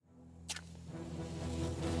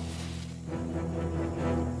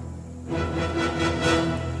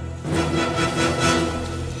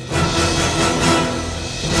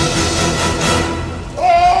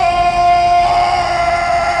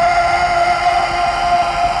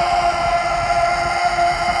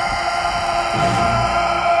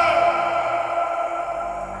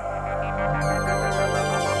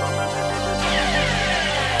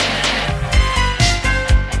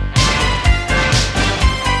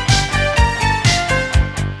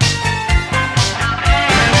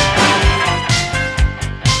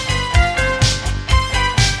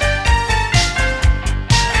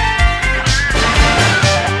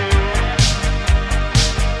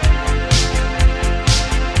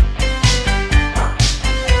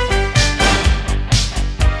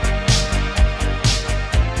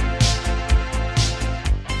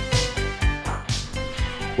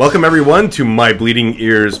Welcome, everyone, to My Bleeding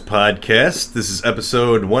Ears podcast. This is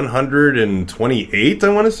episode 128, I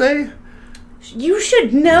want to say. You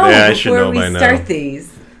should know before we start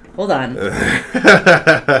these. Hold on.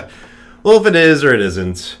 Well, if it is or it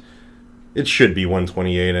isn't, it should be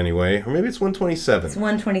 128 anyway. Or maybe it's 127. It's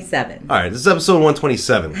 127. All right, this is episode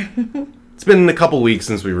 127. It's been a couple weeks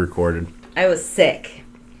since we recorded. I was sick.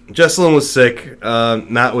 Jessalyn was sick,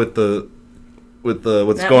 not with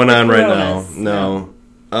what's going on right now. No.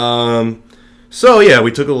 So yeah, we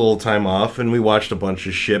took a little time off and we watched a bunch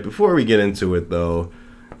of shit. Before we get into it, though,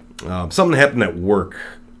 something happened at work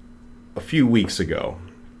a few weeks ago,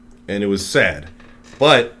 and it was sad.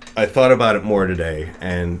 But I thought about it more today,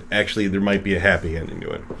 and actually there might be a happy ending to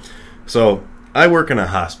it. So I work in a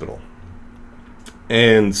hospital,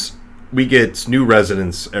 and we get new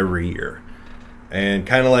residents every year. And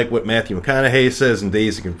kind of like what Matthew McConaughey says in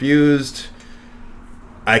Dazed and Confused,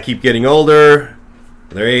 I keep getting older.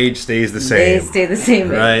 Their age stays the same. They stay the same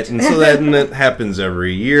right? age. And so that happens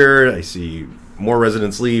every year. I see more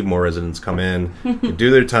residents leave, more residents come in, they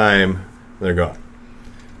do their time, they're gone.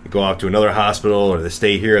 They go off to another hospital, or they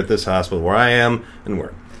stay here at this hospital where I am, and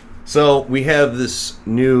work. So we have this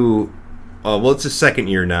new, it's the second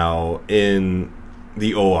year now in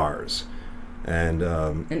the ORs. And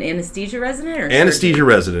an anesthesia resident? Or anesthesia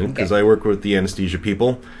resident, because I work with the anesthesia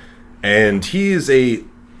people. And he is a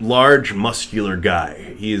large, muscular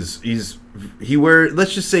guy. He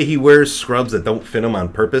wears scrubs that don't fit him on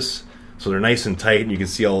purpose, so they're nice and tight, and you can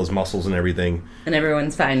see all his muscles and everything. And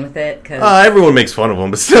everyone's fine with it? Everyone makes fun of him,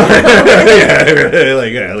 but still. Look at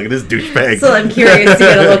this douchebag. So I'm curious to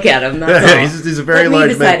get a look at him, that's all. He's a very large man. Let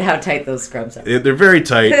me decide how tight those scrubs are. They're very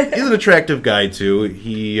tight. He's an attractive guy, too.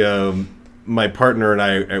 He, my partner and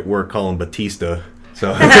I at work call him Batista.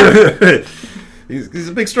 So he's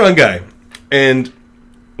a big, strong guy. And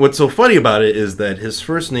what's so funny about it is that his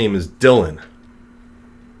first name is Dylan.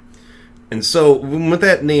 And so with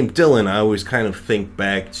that name Dylan, I always kind of think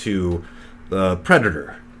back to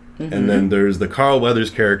Predator. Mm-hmm. And then there's the Carl Weathers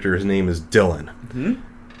character. His name is Dylan. Mm-hmm.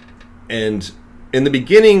 And in the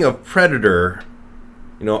beginning of Predator,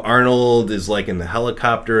 you know, Arnold is like in the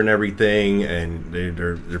helicopter and everything, and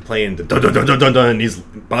they're playing the dun dun dun dun dun dun, and he's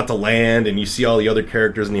about to land, and you see all the other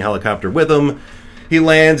characters in the helicopter with him. He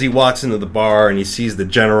lands, he walks into the bar, and he sees the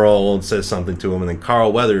general and says something to him, and then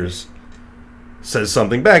Carl Weathers says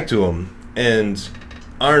something back to him, and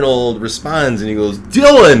Arnold responds, and he goes,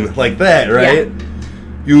 "Dylan!" like that, right? Yeah.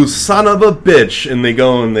 "You son of a bitch!" And they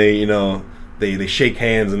go and they shake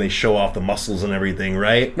hands and they show off the muscles and everything,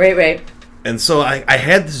 right? Right. And so I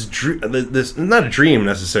had this not a dream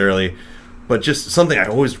necessarily, but just something I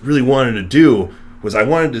always really wanted to do was I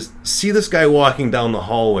wanted to see this guy walking down the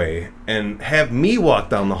hallway and have me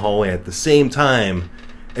walk down the hallway at the same time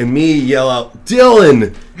and me yell out,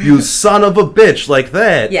 "Dylan, you son of a bitch," like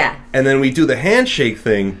that. Yeah. And then we do the handshake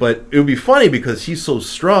thing, but it would be funny because he's so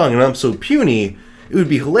strong and I'm so puny, it would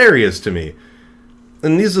be hilarious to me.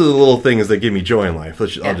 And these are the little things that give me joy in life. I'll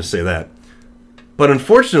just say that. But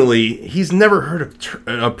unfortunately, he's never heard of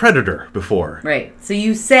a Predator before. Right. So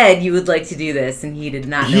you said you would like to do this, and he did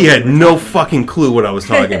not know. He had no fucking clue what I was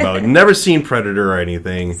talking about. Never seen Predator or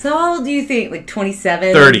anything. So how old do you think? Like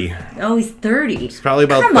 27? 30. Oh, he's 30. He's probably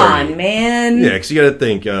about 30. Come on, man. Yeah, because you got to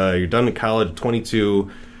think, you're done in college at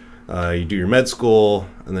 22, you do your med school,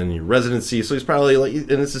 and then your residency. So he's probably,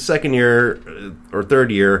 and it's his second year or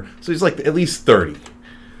third year, so he's like at least 30.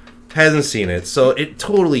 Hasn't seen it, so it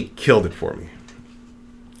totally killed it for me.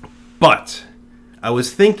 But I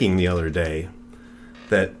was thinking the other day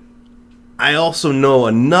that I also know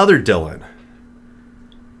another Dylan,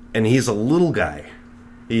 and he's a little guy.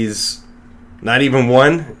 He's not even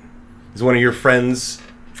one. He's one of your friend's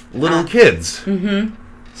little kids. Mm-hmm.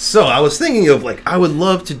 So I was thinking of, I would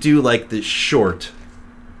love to do, this short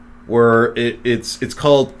where it's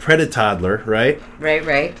called Predatoddler, right?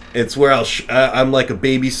 Right. It's where I'm like a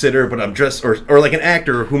babysitter, but I'm dressed, or like an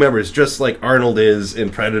actor or whomever is just like Arnold is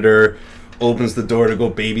in Predator, opens the door to go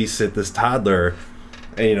babysit this toddler,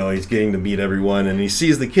 and he's getting to meet everyone, and he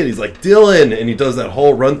sees the kid, he's like, "Dylan," and he does that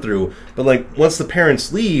whole run through. But once the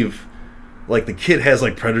parents leave, the kid has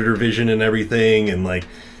Predator vision and everything, and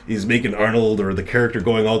he's making Arnold or the character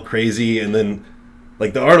going all crazy, and then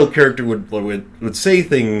the Arnold character would say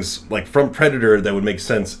things from Predator that would make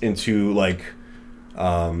sense into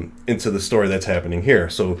the story that's happening here.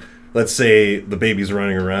 So let's say the baby's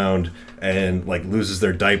running around and loses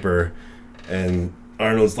their diaper, and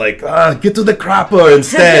Arnold's like, "Get to the crapper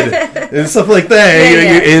instead," and stuff like that.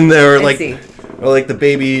 You're in there, or the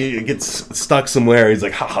baby gets stuck somewhere. He's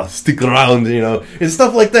like, "Ha, stick around," and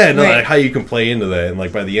stuff like that. And right. How you can play into that,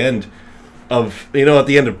 and by the end, of, at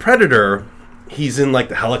the end of Predator, he's in, like,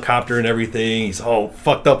 the helicopter and everything. He's all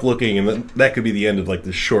fucked up looking, and that could be the end of, like,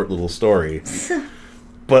 this short little story.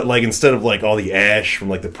 But, like, instead of, like, all the ash from,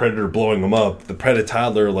 like, the Predator blowing him up, the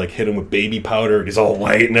Predatoddler, like, hit him with baby powder. He's all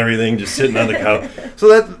white and everything, just sitting on the couch.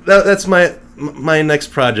 So that's my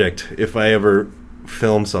next project, if I ever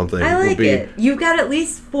film something. I like it. You've got at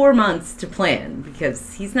least 4 months to plan,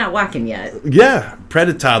 because he's not walking yet. Yeah,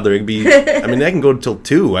 Predatoddler. It'd be, I mean, I can go until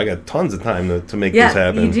 2. I got tons of time to make this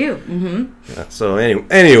happen. Yeah, you do. Mm-hmm. Yeah, so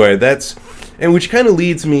anyway, and which kind of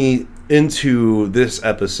leads me into this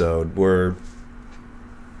episode where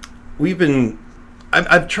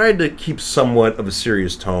I've tried to keep somewhat of a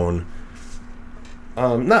serious tone.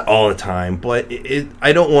 Not all the time, but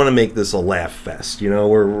I don't want to make this a laugh fest.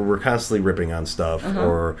 We're constantly ripping on stuff,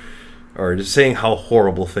 or just saying how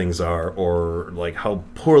horrible things are, or like how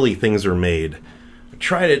poorly things are made.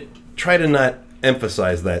 Try to not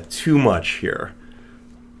emphasize that too much here.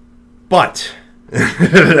 But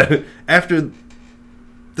after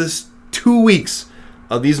this 2 weeks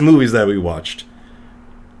of these movies that we watched,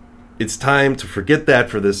 it's time to forget that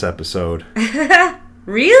for this episode.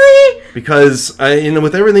 Really? Because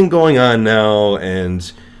with everything going on now,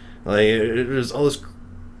 and like there's all this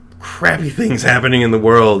crappy things happening in the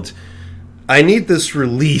world, I need this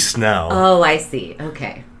release now. Oh, I see.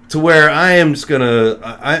 Okay. To where I'm just gonna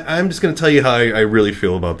tell you how I really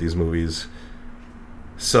feel about these movies.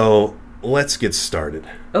 So let's get started.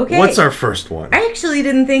 Okay. What's our first one? I actually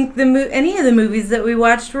didn't think any of the movies that we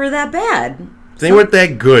watched were that bad. They weren't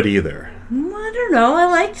that good either. I don't know. I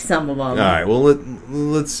liked some of them. All right. Well,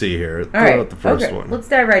 let's see here. All right. Out the first one. Let's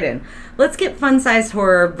dive right in. Let's get Fun Sized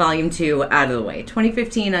Horror Volume 2 out of the way.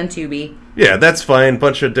 2015 on Tubi. Yeah, that's fine.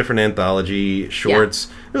 Bunch of different anthology shorts.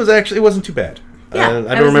 Yeah. It wasn't too bad. Yeah,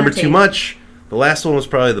 I don't remember too much. The last one was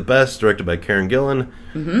probably the best, directed by Karen Gillan,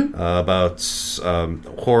 about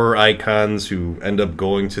horror icons who end up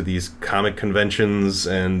going to these comic conventions,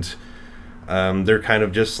 and they're kind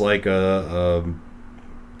of just like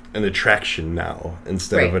an attraction now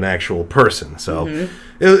instead of an actual person. So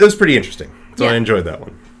it was pretty interesting. So I enjoyed that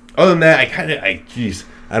one. Other than that,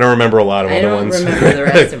 I don't remember a lot of other ones. I don't remember the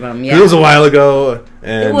rest of them. Yeah, it was a while ago,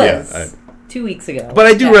 and it was 2 weeks ago. But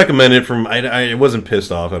I do recommend it. I wasn't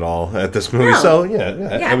pissed off at all at this movie. No. So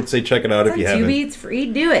I would say check it out if you haven't. Tubi, it's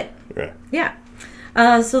free. Do it. Right. Yeah.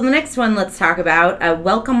 So the next one let's talk about,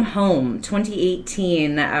 Welcome Home,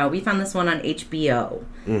 2018. We found this one on HBO.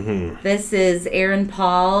 Mm-hmm. This is Aaron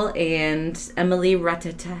Paul and Emily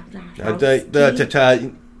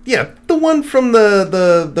Ratajkowski. Yeah, the one from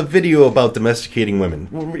the video about domesticating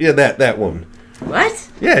women. Yeah, that one. What?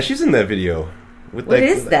 Yeah, she's in that video. What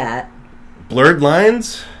is that? Blurred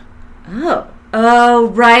Lines? Oh,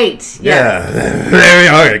 right. Yes. Yeah. There we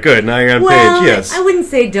are. Okay, good. Now you're on page. Yes. I wouldn't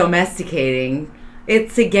say domesticating.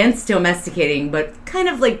 It's against domesticating, but kind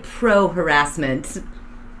of like pro-harassment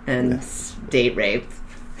and date rape.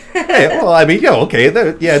 Hey, well, I mean,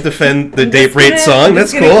 defend the date rape song.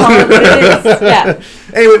 That's cool. Yeah.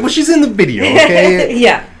 Anyway, well, she's in the video, okay?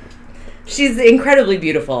 Yeah. She's incredibly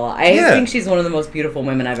beautiful. I think she's one of the most beautiful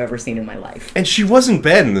women I've ever seen in my life. And she wasn't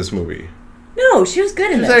bad in this movie. No, she was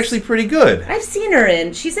good in this. She was actually pretty good. I've seen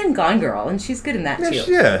her she's in Gone Girl, and she's good in that too.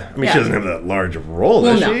 Yeah. I mean, she doesn't have that large of a role,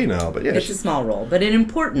 does she? No, but yeah. It's a small role, but an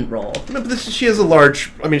important role. No, but she has a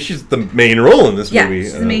large, she's the main role in this movie. Yeah,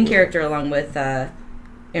 she's the main character along with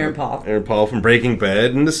Aaron Paul. Aaron Paul from Breaking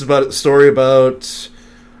Bad. And this is about a story about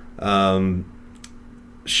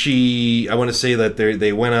I want to say that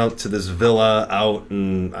they went out to this villa out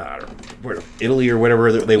in Italy or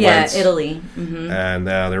whatever they went. Yeah, Italy. Mm-hmm. And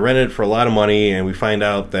they rented it for a lot of money, and we find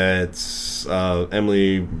out that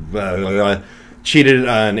Emily cheated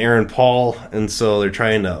on Aaron Paul, and so they're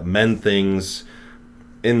trying to mend things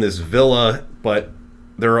in this villa, but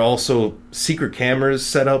there are also secret cameras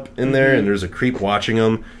set up in there, and there's a creep watching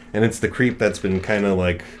them, and it's the creep that's been kind of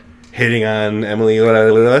like hitting on Emily.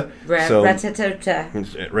 Ratajkowski.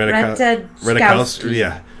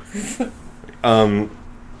 Yeah.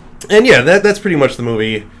 And yeah, that's pretty much the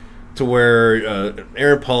movie, to where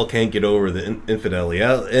Aaron Paul can't get over the infidelity.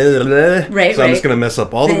 Right. So I'm just going to mess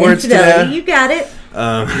up all the words to that. You got it.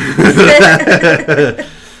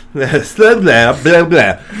 Blah, blah,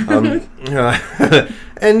 blah.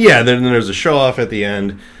 And yeah, then there's a show off at the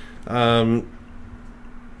end.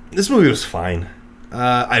 This movie was fine.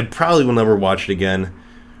 I probably will never watch it again,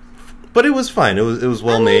 but it was fine. It was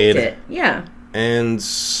well made. It. Yeah. And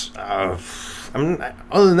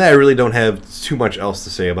other than that, I really don't have too much else to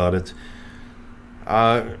say about it.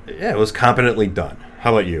 It was competently done.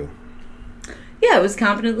 How about you? Yeah, it was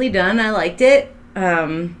competently done. I liked it.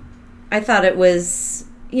 I thought it was,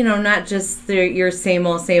 not just your same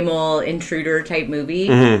old intruder type movie.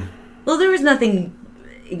 Mm-hmm. Well, there was nothing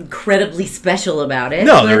incredibly special about it.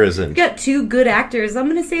 No, there isn't. You've got two good actors. I'm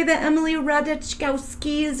going to say that Emily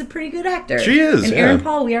Ratajkowski is a pretty good actor. She is, and yeah. Aaron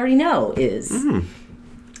Paul, we already know, is.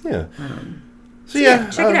 Mm-hmm. Yeah. So yeah,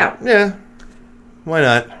 check it out. Yeah. Why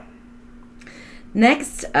not?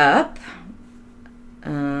 Next up,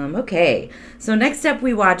 okay. So next up,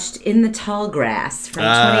 we watched In the Tall Grass from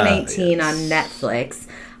 2019 yes. on Netflix.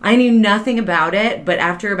 I knew nothing about it, but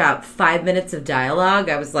after about 5 minutes of dialogue,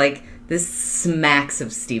 I was like, this smacks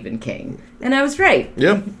of Stephen King. And I was right.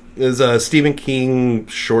 Yep. It's a Stephen King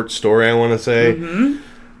short story, I want to say. Mm-hmm.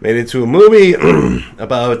 Made into a movie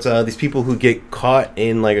about these people who get caught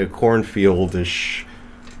in like a cornfield-ish,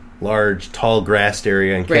 large, tall grassed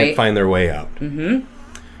area and can't find their way out. Mm-hmm.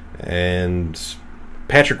 And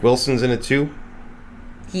Patrick Wilson's in it too.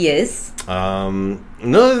 He is. And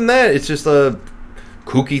other than that, it's just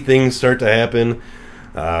kooky things start to happen.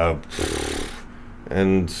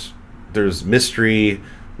 And there's mystery.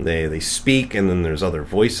 They speak, and then there's other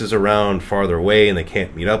voices around farther away, and they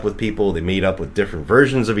can't meet up with people. They meet up with different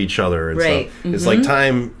versions of each other. And right. So it's like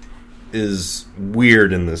time is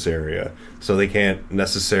weird in this area, so they can't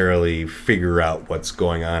necessarily figure out what's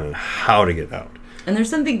going on and how to get out. And there's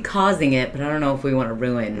something causing it, but I don't know if we want to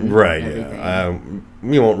ruin everything. Yeah.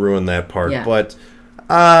 We won't ruin that part, yeah. But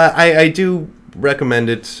I do recommend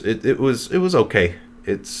it. It was okay.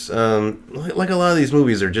 It's like a lot of these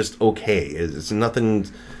movies are just okay. It's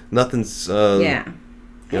nothing's yeah.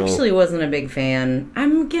 I actually wasn't a big fan.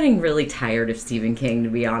 I'm getting really tired of Stephen King, to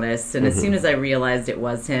be honest. And as soon as I realized it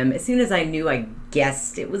was him, as soon as I knew I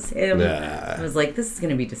guessed it was him, I was like, this is going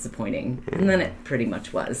to be disappointing. And then it pretty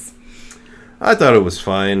much was. I thought it was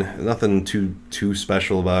fine. Nothing too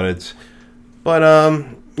special about it. But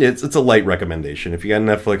it's a light recommendation. If you got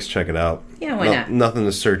Netflix, check it out. Yeah, why not? Nothing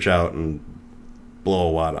to search out and blow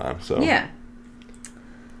a wad on. So yeah.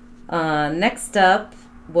 Next up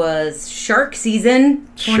was Shark Season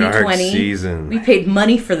 2020. Shark Season. We paid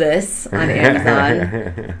money for this on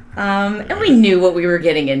Amazon. And we knew what we were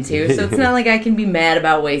getting into, so it's not like I can be mad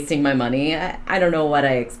about wasting my money. I don't know what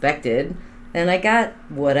I expected, and I got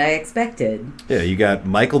what I expected. Yeah, you got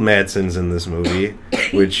Michael Madsen's in this movie,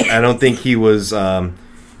 which I don't think he was...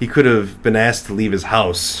 he could have been asked to leave his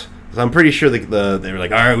house. So I'm pretty sure they were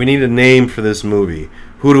like, all right, we need a name for this movie.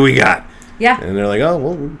 Who do we got? Yeah. And they're like, oh,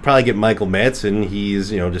 well, we'll probably get Michael Madsen. He's,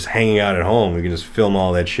 just hanging out at home. We can just film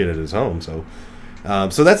all that shit at his home. So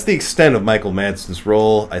that's the extent of Michael Madsen's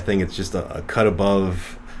role. I think it's just a cut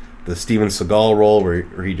above the Steven Seagal role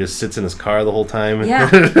where he just sits in his car the whole time. Yeah.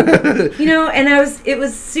 And it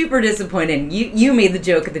was super disappointing. You made the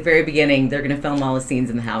joke at the very beginning, they're going to film all the scenes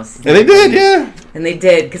in the house. And they did, yeah. And they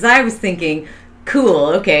did, because I was thinking... Cool,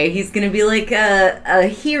 okay, he's going to be like a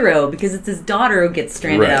hero because it's his daughter who gets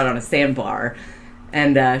stranded out on a sandbar.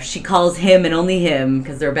 And she calls him and only him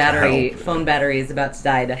because their phone battery is about to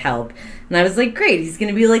die to help. And I was like, great, he's going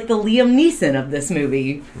to be like the Liam Neeson of this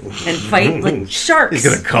movie and fight like sharks. He's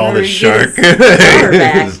going to call the shark.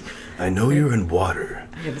 I know you're in water.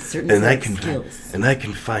 I have a certain set of skills. And I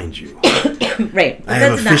can find you. Right. I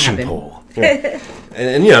have a fishing pole. Yeah.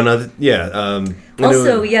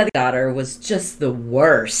 Also, the daughter was just the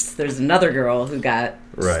worst. There's another girl who got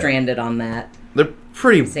stranded on that. They're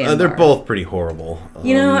pretty. They're both pretty horrible.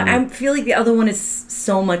 I feel like the other one is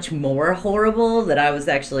so much more horrible that I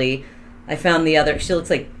found the other.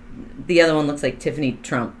 The other one looks like Tiffany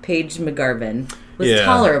Trump. Paige McGarvin was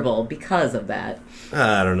tolerable because of that.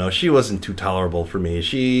 I don't know. She wasn't too tolerable for me.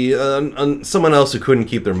 She, someone else who couldn't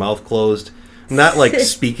keep their mouth closed. Not like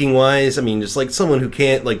speaking wise. I mean, just like someone who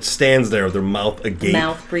can't stands there with their mouth agape.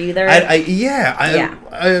 Mouth breather. I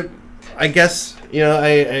guess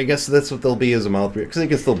I guess that's what they'll be as a mouth breather because they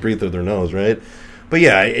can still breathe through their nose, right? But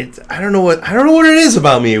yeah, I don't know what it is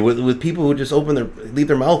about me with people who just leave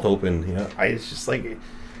their mouth open. It's just like.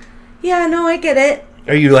 Yeah, no, I get it.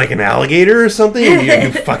 Are you like an alligator or something? Are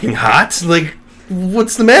you fucking hot? Like,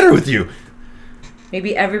 what's the matter with you?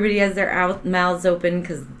 Maybe everybody has their mouths open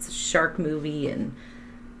because it's a shark movie, and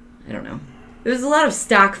I don't know. There was a lot of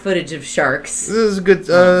stock footage of sharks. This is good.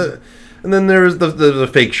 And then there was the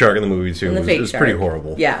fake shark in the movie too. It was pretty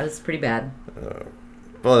horrible. Yeah, it was pretty bad.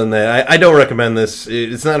 Other than that, I don't recommend this.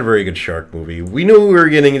 It's not a very good shark movie. We knew what we were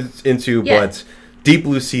getting into, but Deep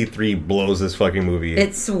Blue Sea 3 blows this fucking movie.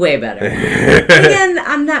 It's way better. Again,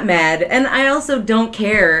 I'm not mad, and I also don't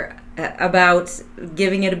care about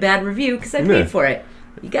giving it a bad review because I paid for it.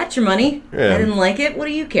 You got your money. I didn't like it. What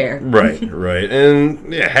do you care? Right.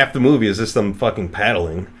 And half the movie is just them fucking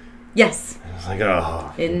paddling. Yes. It's like,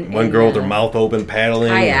 one girl with her mouth open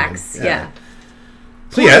paddling. Kayaks,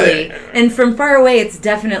 So poorly. yeah, And from far away, it's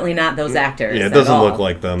definitely not those actors. yeah, it at doesn't all. look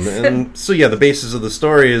like them. And so yeah, the basis of the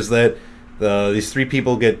story is that these three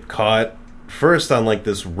people get caught first on like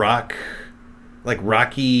this rocky,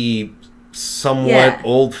 somewhat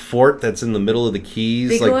old fort that's in the middle of the Keys.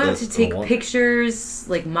 They like go out to take pictures,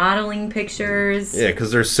 like modeling pictures. Yeah,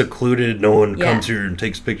 because they're secluded. No one comes here and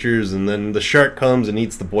takes pictures. And then the shark comes and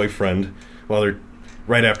eats the boyfriend while they're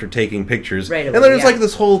right after taking pictures. Right away, and then there's like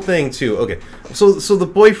this whole thing too. Okay, so the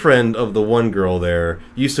boyfriend of the one girl there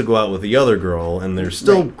used to go out with the other girl, and they're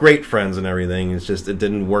still great friends and everything. It's just it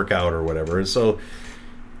didn't work out or whatever. And so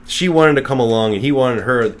she wanted to come along, and he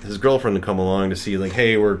wanted his girlfriend to come along to see, like,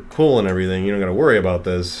 hey, we're cool and everything. You don't got to worry about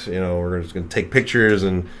this. You know, we're just going to take pictures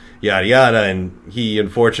and yada yada. And he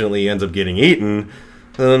unfortunately ends up getting eaten.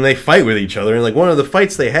 And then they fight with each other. And like one of the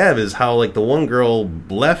fights they have is how like the one girl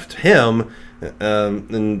left him,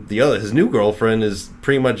 and the other, his new girlfriend, is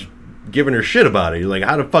pretty much giving her shit about it. You're like,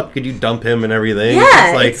 how the fuck could you dump him and everything?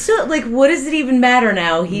 Yeah, it's so, like, what does it even matter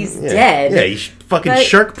now? He's dead. Yeah, he's fucking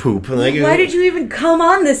shark poop. Like, why did you even come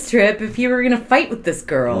on this trip if you were going to fight with this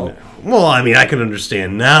girl? Well, I mean, I can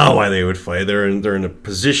understand now why they would fight. They're in a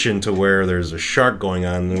position to where there's a shark going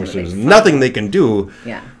on, which there's nothing they can do.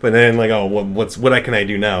 Yeah. But then, like, oh, what can I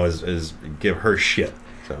do now is give her shit.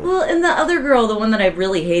 So. Well, and the other girl, the one that I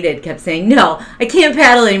really hated, kept saying, no, I can't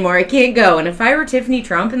paddle anymore, I can't go. And if I were Tiffany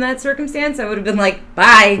Trump in that circumstance, I would have been like,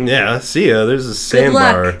 bye. Yeah, see ya. There's a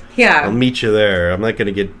sandbar. Yeah. I'll meet you there. I'm not going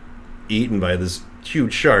to get eaten by this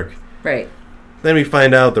huge shark. Right. Then we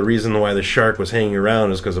find out the reason why the shark was hanging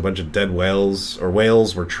around is because a bunch of dead whales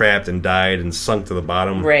were trapped and died and sunk to the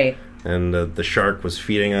bottom. Right. And the shark was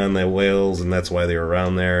feeding on the whales, and that's why they were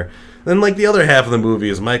around there. Then, like, the other half of the movie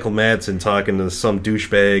is Michael Madsen talking to some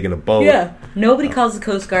douchebag in a boat. Yeah. Nobody calls the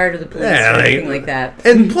Coast Guard or the police or anything like that.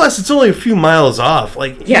 And plus, it's only a few miles off.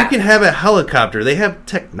 Like, Yeah. you can have a helicopter. They have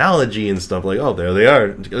technology and stuff. Like, oh, there they are.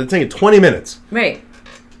 It's taking 20 minutes. Right.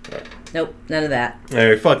 Nope, none of that. All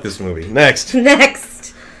right, fuck this movie. Next.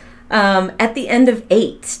 Next. At the end of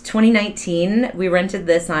 2019, we rented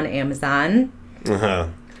this on Amazon. Uh-huh.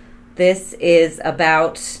 This is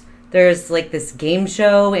about... There's like this game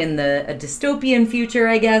show in a dystopian future,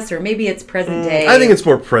 I guess, or maybe it's present day. I think it's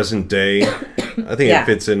more present day. I think it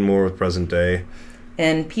fits in more with present day.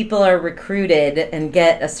 And people are recruited and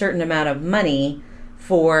get a certain amount of money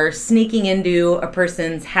for sneaking into a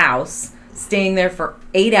person's house, staying there for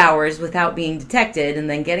 8 hours without being detected, and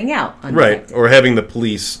then getting out undetected. Right, or having the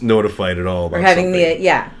police notified at all about something.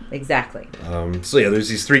 Exactly. So yeah, there's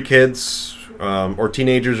these three kids... or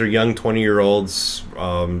teenagers or young 20-year-olds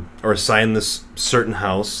are assigned this certain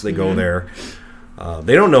house. They go there.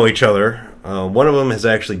 They don't know each other. One of them has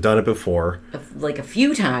actually done it before. Like a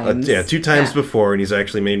few times. 2 times before, and he's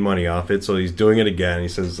actually made money off it, so he's doing it again. He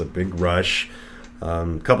says it's a big rush.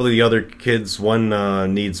 A couple of the other kids,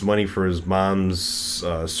 one needs money for his mom's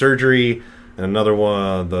surgery, and another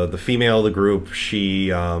one, the female of the group,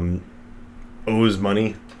 she owes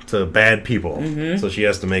money to bad people, so she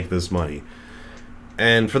has to make this money.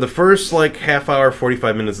 And for the first, like, half hour,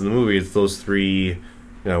 45 minutes of the movie, it's those three,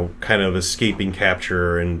 kind of escaping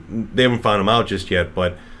capture, and they haven't found them out just yet,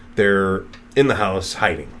 but they're in the house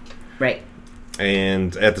hiding. Right.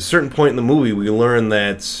 And at a certain point in the movie, we learn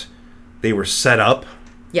that they were set up.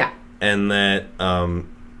 Yeah. And that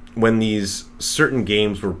when these certain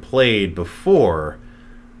games were played before,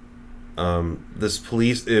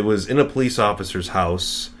 it was in a police officer's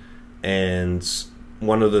house, and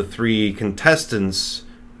one of the three contestants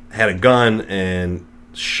had a gun and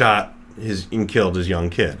killed his young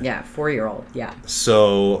kid. Yeah, 4-year-old, yeah.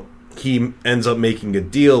 So he ends up making a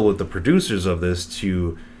deal with the producers of this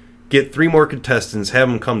to get 3 more contestants, have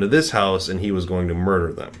them come to this house, and he was going to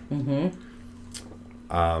murder them. Mm-hmm.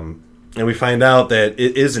 And we find out that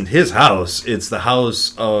it isn't his house; it's the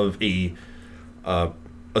house of a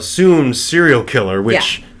assumed serial killer,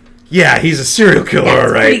 which... Yeah, he's a serial killer, yeah,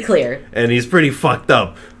 it's right? pretty clear. And he's pretty fucked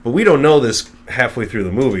up. But we don't know this halfway through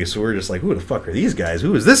the movie, so we're just like, who the fuck are these guys?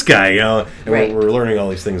 Who is this guy? And we're learning all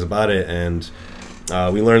these things about it, and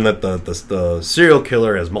we learn that the serial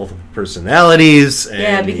killer has multiple personalities.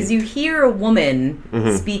 And because you hear a woman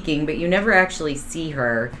speaking, but you never actually see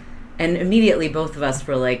her. And immediately both of us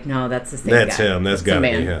were like, no, that's the same guy. That's him. That's gotta be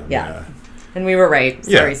him. Yeah. And we were right.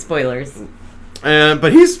 Sorry, spoilers.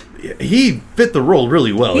 But he fit the role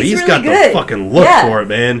really well. He's really got good. the fucking look for it,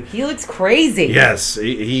 man. He looks crazy. Yes,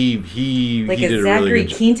 he like he a did a Zachary really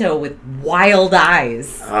good Quinto with wild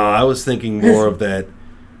eyes. I was thinking more of that.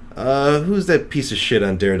 Who's that piece of shit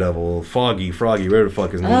on Daredevil? Froggy, whatever the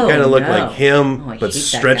fuck his name. Oh, Kind of looked like him, I but hate that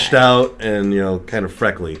stretched guy. out and kind of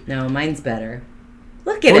freckly. No, mine's better.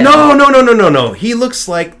 Look at him. No. He looks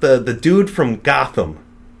like the dude from Gotham.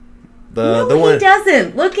 No, the one. he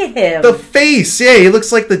doesn't. Look at him. The face, yeah, he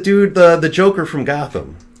looks like the dude, the Joker from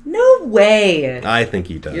Gotham. No way. I think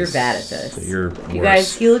he does. You're bad at this. You're You worse.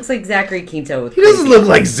 guys, he looks like Zachary Quinto. He doesn't look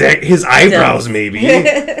like Zach. His eyebrows, maybe.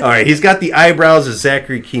 All right, he's got the eyebrows of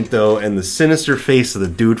Zachary Quinto and the sinister face of the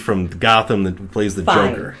dude from Gotham that plays the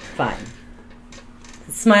Joker. Fine.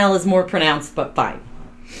 The smile is more pronounced, but fine.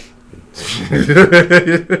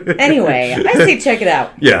 Anyway, I say check it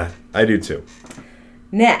out. Yeah, I do too.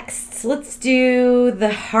 Next, let's do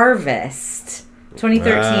The Harvest,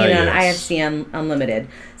 2013 on yes. IFC Unlimited.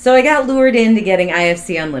 So I got lured into getting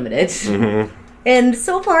IFC Unlimited. Mm-hmm. And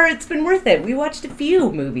so far, it's been worth it. We watched a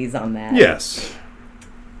few movies on that. Yes.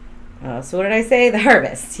 So what did I say? The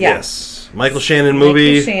Harvest. Yeah. Yes. Michael Shannon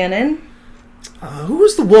movie. Michael Shannon. Who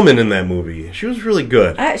was the woman in that movie? She was really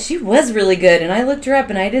good. She was really good, and I looked her up,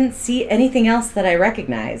 and I didn't see anything else that I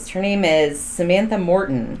recognized. Her name is Samantha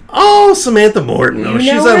Morton. Oh, Samantha Morton. You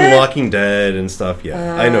She's know on her? Walking Dead and stuff.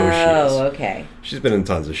 Yeah, I know who she is. Oh, okay. She's been in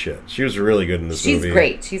tons of shit. She was really good in this movie. She's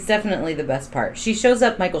great. She's definitely the best part. She shows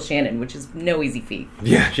up Michael Shannon, which is no easy feat.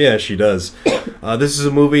 Yeah, she does. This is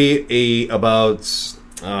a movie about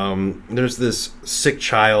there's this sick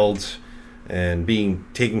child and being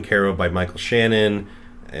taken care of by Michael Shannon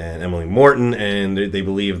and Emily Morton, and they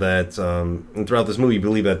believe that, and throughout this movie, you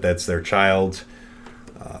believe that that's their child.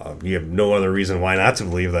 You have no other reason why not to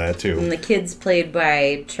believe that, too. And the kid's played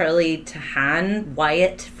by Charlie Tahan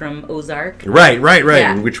Wyatt from Ozark. Right,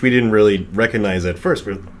 Yeah. which we didn't really recognize at first,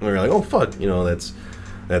 but we were like, oh, fuck,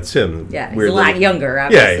 that's him. Yeah, he's Weird a lot little- younger,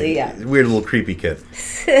 obviously. Yeah. Weird little creepy kid.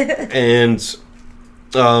 And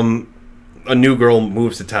a new girl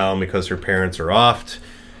moves to town because her parents are off.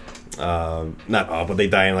 Not off, but they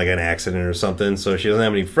die in like an accident or something. So she doesn't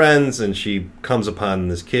have any friends, and she comes upon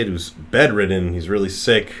this kid who's bedridden. He's really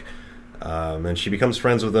sick, and she becomes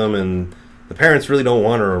friends with him. And the parents really don't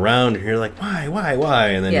want her around. And you're like, why?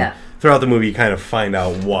 And then throughout the movie, you kind of find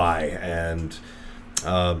out why. And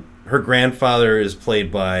her grandfather is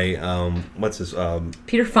played by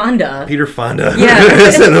Peter Fonda. Peter Fonda. Yeah.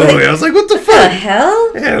 Is in the movie. I was like, what the fuck? The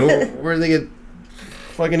hell? Yeah, where did they get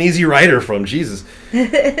fucking Easy Rider from? Jesus. So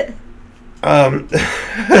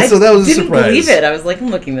that was a didn't surprise. believe it. I was like, I'm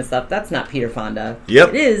looking this up. That's not Peter Fonda. Yep.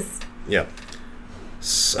 It is. Yep.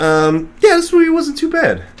 This movie wasn't too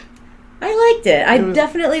bad. I liked it. I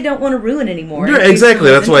definitely don't want to ruin anymore. Yeah,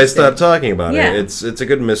 exactly. That's why I stopped talking about Yeah. it. It's a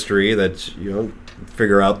good mystery that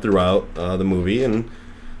figure out throughout the movie, and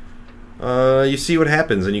you see what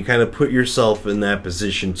happens, and you kind of put yourself in that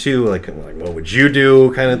position too, like what would you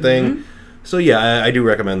do, kind of thing. Mm-hmm. So yeah, I do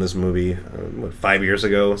recommend this movie. 5 years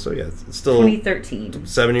ago? So yeah, it's still 2013.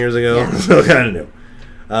 7 years ago. Yeah. So kind of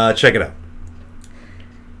new. Check it out.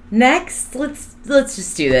 Next, let's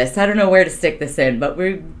just do this. I don't know where to stick this in, but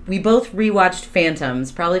we both rewatched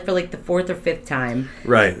Phantoms, probably for like the 4th or 5th time.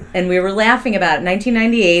 Right. And we were laughing about it.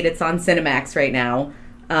 1998. It's on Cinemax right now,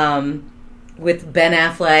 with Ben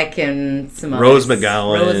Affleck and some Rose others.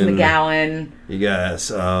 McGowan. Rose McGowan. You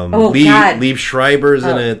guys, God. Liev Schreiber's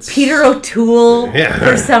in it. Peter O'Toole Yeah.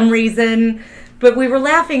 for some reason. But we were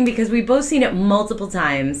laughing because we both seen it multiple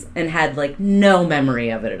times and had like no memory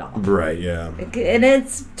of it at all. Right, yeah.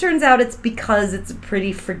 And turns out it's because it's a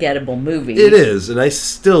pretty forgettable movie. It is, and I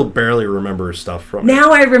still barely remember stuff from it. Now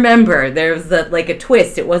I remember there was a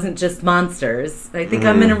twist. It wasn't just monsters. I think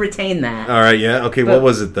I'm going to retain that. All right, yeah. Okay, But what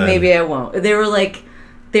was it then? Maybe I won't. They were like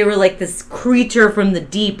this creature from the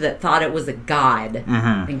deep that thought it was a god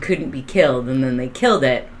and couldn't be killed, and then they killed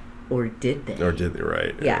it, or did they? Or did they,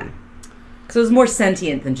 right. Yeah. So it was more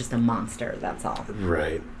sentient than just a monster, that's all.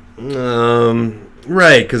 Right.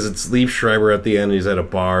 Right, because it's Liev Schreiber at the end. He's at a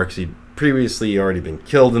bar because he'd previously already been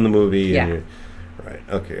killed in the movie. Yeah. Right,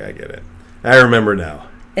 okay, I get it. I remember now.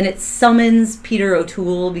 And it summons Peter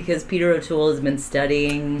O'Toole because Peter O'Toole has been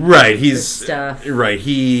studying Right, this stuff. Right,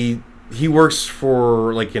 he works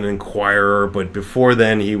for, like, an Inquirer, but before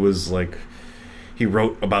then he was, like... He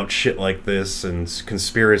wrote about shit like this and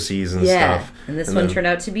conspiracies and stuff. And this one turned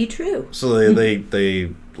out to be true. So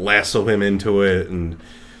they lasso him into it,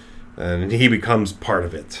 and he becomes part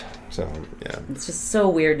of it. So, yeah. It's just so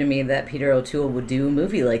weird to me that Peter O'Toole would do a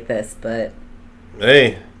movie like this, but...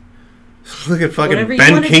 Hey, look at fucking Whatever you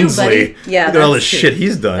Ben wanna do, Kingsley. buddy. Yeah, look at all the that's true. shit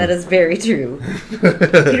he's done. That is very true.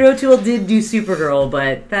 Peter O'Toole did do Supergirl,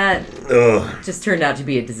 but that just turned out to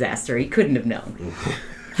be a disaster. He couldn't have known.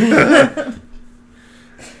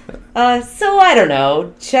 So I don't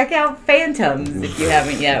know. Check out Phantoms if you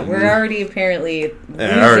haven't yet. We're already apparently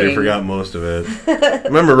I already forgot most of it.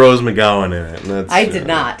 Remember Rose McGowan in it. And that's, I did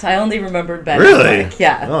not. I only remembered Ben Really? Affleck.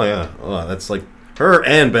 Yeah. Oh, yeah. Oh, that's like Her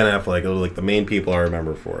and Ben Affleck are like the main people I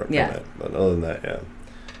remember for it. Yeah. But other than that, yeah.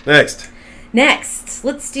 Next,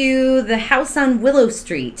 let's do The House on Willow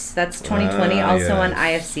Street. That's 2020, also on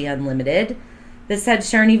IFC Unlimited. This had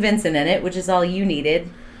Sharni Vincent in it, which is all you needed.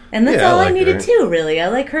 And that's all I needed too, really. I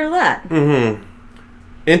like her a lot. Mm-hmm.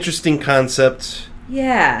 Interesting concept.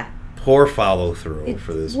 Yeah. Poor follow through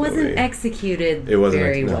for this movie. It wasn't executed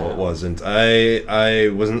very well. No, it wasn't. I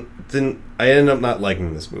ended up not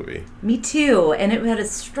liking this movie. Me too, and it had a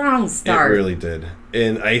strong start. It really did.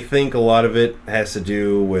 And I think a lot of it has to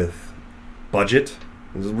do with budget.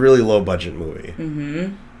 It was a really low budget movie.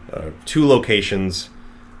 Mm-hmm. 2 locations.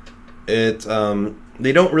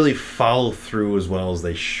 They don't really follow through as well as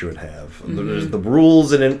they should have. The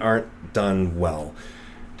rules in it aren't done well.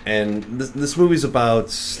 And this movie's about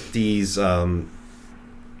these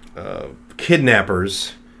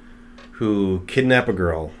kidnappers who kidnap a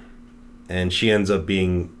girl, and she ends up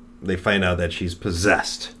being... They find out that she's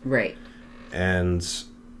possessed. Right. And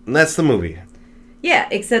that's the movie. Yeah,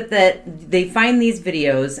 except that they find these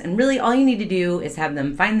videos, and really all you need to do is have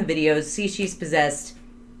them find the videos, see she's possessed...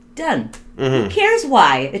 Done. Mm-hmm. Who cares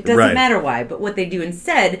why? It doesn't matter why. But what they do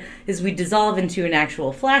instead is we dissolve into an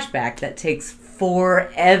actual flashback that takes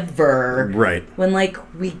forever. Right. When,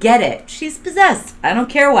 we get it. She's possessed. I don't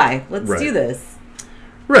care why. Let's do this.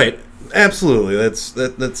 Right. Absolutely.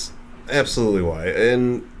 That's absolutely why.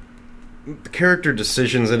 And the character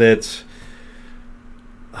decisions in it...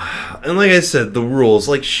 And like I said, the rules.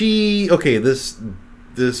 This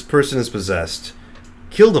person is possessed.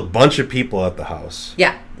 Killed a bunch of people at the house.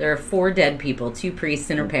 Yeah, there are 4 dead people, 2 priests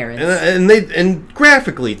and her parents, and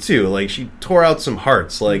graphically too. Like she tore out some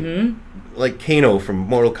hearts, like Kano from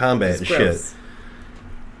Mortal Kombat and gross. Shit.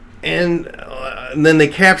 And then they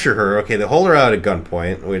capture her. Okay, they hold her out at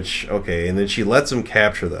gunpoint, and then she lets them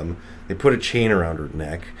capture them. They put a chain around her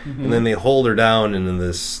neck, and then they hold her down in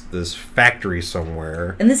this factory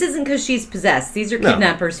somewhere. And this isn't because she's possessed. These are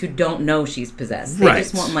kidnappers who don't know she's possessed. They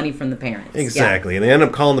just want money from the parents. Exactly. And they end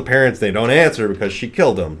up calling the parents. They don't answer because she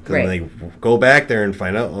killed them. Because they go back there and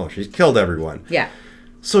find out, she's killed everyone. Yeah.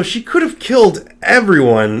 So she could have killed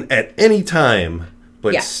everyone at any time,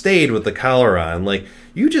 but stayed with the collar on. Like,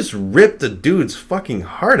 you just ripped a dude's fucking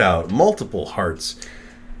heart out. Multiple hearts.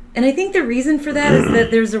 And I think the reason for that is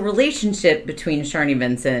that there's a relationship between Sharni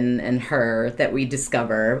Vincent and her that we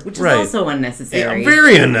discover, which is also unnecessary. Yeah,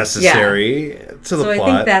 very unnecessary to the plot. So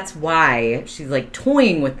I think that's why she's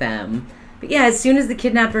toying with them. But yeah, as soon as the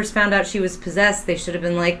kidnappers found out she was possessed, they should have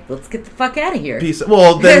been like, let's get the fuck out of here.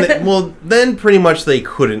 Then pretty much they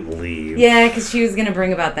couldn't leave. Yeah, because she was going to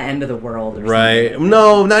bring about the end of the world or something.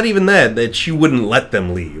 No, not even that. That she wouldn't let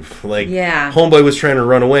them leave. Homeboy was trying to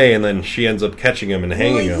run away, and then she ends up catching him and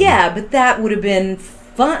hanging him. Yeah, but that would have been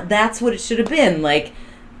fun. That's what it should have been.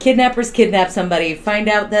 Kidnappers kidnap somebody, find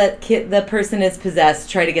out that the person is possessed,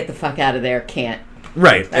 try to get the fuck out of there, can't.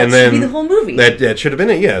 Right, that should be the whole movie. That should have been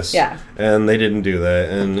it, yes. Yeah. And they didn't do that,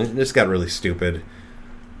 and it just got really stupid.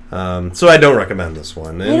 So I don't recommend this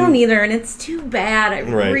one. I don't either, and it's too bad. I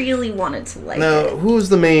really wanted to like it. Now, who's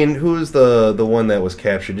the one that was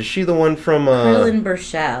captured? Is she the one from... Carlin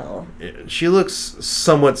Burchell. She looks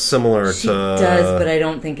somewhat similar to... She does, but I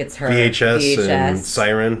don't think it's her. VHS and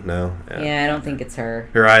Siren? No. Yeah, I don't think it's her.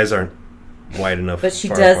 Her eyes aren't wide enough. But she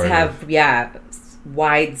does have,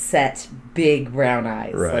 wide set, big brown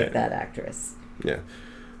eyes like that actress. Yeah.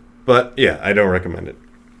 But, I don't recommend it.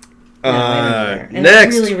 No, I don't and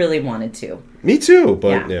next. I really, really wanted to. Me too,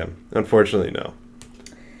 but unfortunately, no.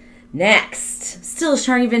 Next. Still,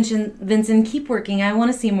 Sharni Vincent, keep working. I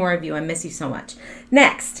want to see more of you. I miss you so much.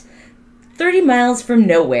 Next. 30 Miles from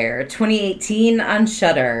Nowhere, 2018 on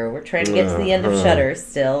Shudder. We're trying to get to the end of Shudder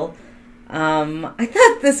still. I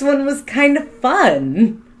thought this one was kind of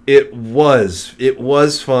fun. It was. It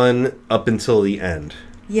was fun up until the end.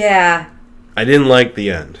 Yeah. I didn't like the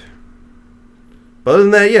end. But other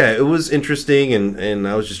than that, it was interesting, and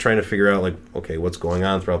I was just trying to figure out, what's going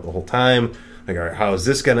on throughout the whole time. All right, how is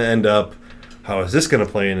this going to end up? How is this going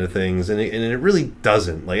to play into things? And it really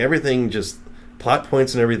doesn't. Everything just... Plot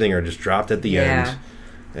points and everything are just dropped at the end.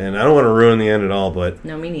 And I don't want to ruin the end at all, but...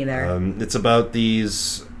 No, me neither. It's about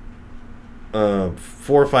these 4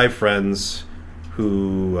 or 5 friends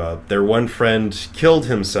who... their one friend killed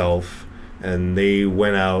himself, and they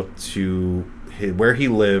went out to... where he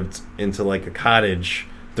lived into a cottage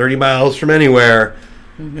 30 miles from anywhere,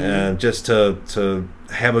 just to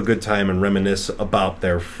have a good time and reminisce about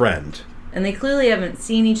their friend And they clearly haven't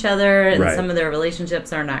seen each other, and Right. some of their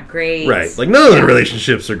relationships are not great. Right. Like, none of the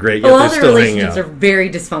relationships are great, yet Well, they're all their still hanging relationships out. are very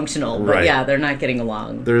dysfunctional, but Right. yeah, they're not getting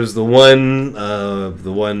along. There's the one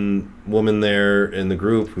woman there in the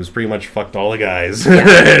group who's pretty much fucked all the guys,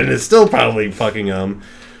 and is still probably fucking them.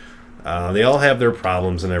 They all have their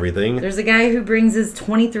problems and everything, There's a guy who brings his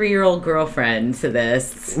 23-year-old girlfriend to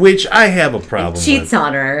this. which I have a problem Cheats with.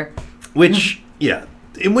 on her. Which, yeah.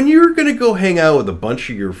 And when you're going to go hang out with a bunch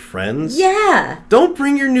of your friends, Yeah. don't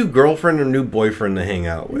bring your new girlfriend or new boyfriend to hang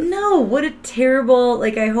out with. No, what a terrible...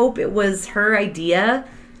 Like, I hope it was her idea,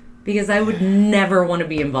 because I would never want to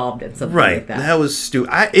be involved in something Right. like that. That was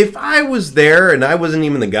stupid. If I was there and I wasn't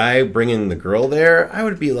even the guy bringing the girl there, I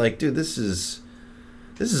would be like, dude, this is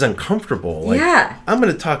uncomfortable. Like, Yeah. I'm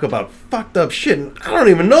going to talk about fucked up shit, and I don't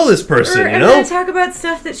even know this person, Or you I'm know? going to talk about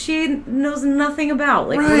stuff that she knows nothing about.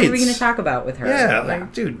 Like, what Right. are we going to talk about with her? Yeah,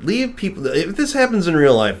 like, dude, leave people... If this happens in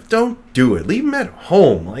real life, don't do it. Leave them at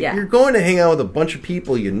home. Like, Yeah. you're going to hang out with a bunch of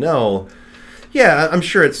people you know. Yeah, I'm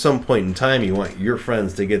sure at some point in time you want your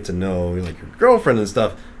friends to get to know, like, your girlfriend and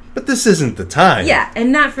stuff, but this isn't the time. Yeah,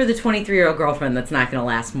 and not for the 23-year-old girlfriend that's not going to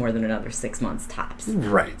last more than another 6 months tops.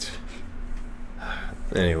 Right.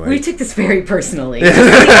 Anyway. We took this very personally. Just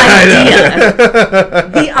the idea,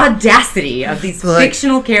 the audacity of these Like-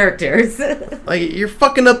 fictional characters. Like, you're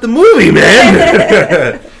fucking up the movie,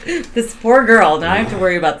 man! This poor girl. Now I have to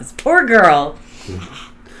worry about this poor girl.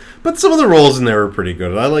 But some of the roles in there were pretty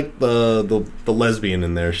good. I like the lesbian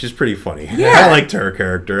in there. She's pretty funny. Yeah. I liked her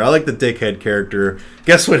character. I like the dickhead character.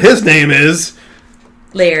 Guess what his name is?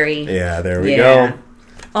 Larry. Yeah, there we Yeah. go.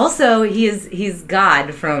 Also, he's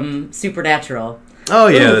God from Supernatural. Oh,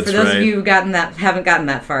 yeah, Ooh, that's for those right. of you who haven't gotten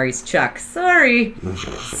that far, he's Chuck. Sorry.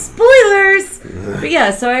 Spoilers! But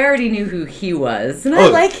yeah, so I already knew who he was. And I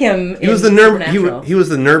like him He was the he was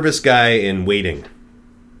the nervous guy in Waiting.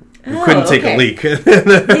 Who couldn't take a leak. Yeah,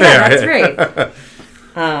 that's right.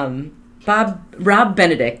 Rob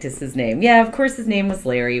Benedict is his name. Yeah, of course his name was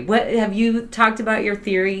Larry. What have you talked about your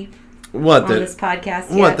theory What on that? this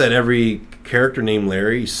podcast yet? What that? Every character named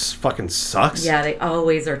Larry fucking sucks. Yeah, they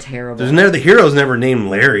always are terrible. There's never the hero's never named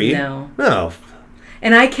Larry. No. No.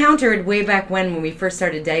 And I countered way back when we first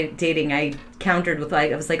started dating. I countered with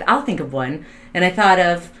I was like, I'll think of one, and I thought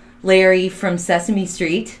of Larry from Sesame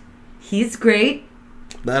Street. He's great,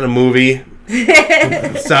 Not a movie.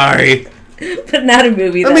 Sorry. but not a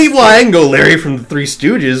movie. I mean, well, I can go Larry from the Three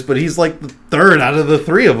Stooges, but he's like the third out of the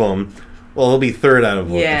three of them. Well, he'll be third out of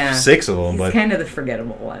Yeah. six of them, He's but kind of the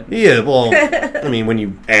forgettable one. yeah. Well, I mean, when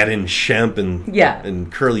you add in Shemp and Yeah. and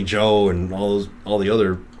Curly Joe and all the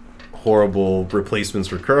other horrible replacements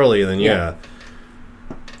for Curly, then yeah.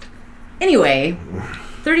 Anyway,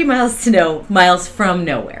 30 miles from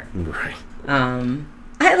nowhere. Right.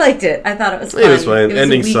 I liked it. I thought it was fun. It was fun. It was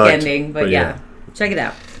Ending a weak sucked, ending, but but yeah. Check it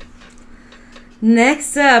out.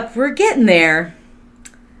 Next up, we're getting there.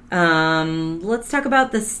 Let's talk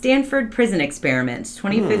about the Stanford Prison Experiment,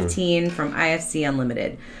 2015 from IFC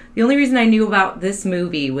Unlimited. The only reason I knew about this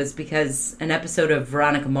movie was because an episode of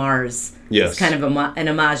Veronica Mars Yes. is kind of an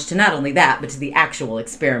homage to not only that, but to the actual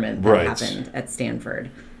experiment that Right. happened at Stanford.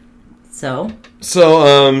 So,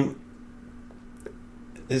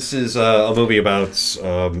 This is a movie about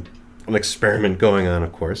an experiment going on,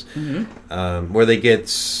 of course, where they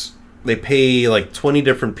pay like 20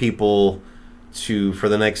 different people for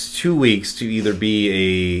the next 2 weeks to either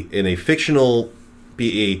be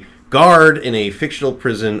a guard in a fictional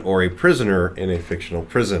prison or a prisoner in a fictional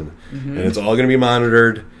prison, and it's all going to be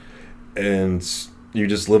monitored, and you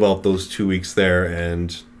just live out those 2 weeks there.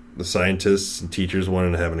 And the scientists and teachers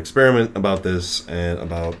wanted to have an experiment about this and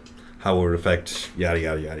about how it would affect yada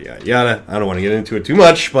yada yada yada yada. I don't want to get into it too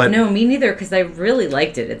much, but no, me neither, because I really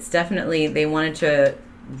liked it. It's definitely, they wanted to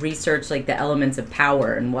research like the elements of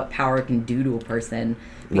power and what power can do to a person,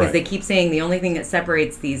 because Right. they keep saying the only thing that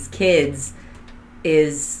separates these kids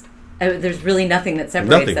is there's really nothing that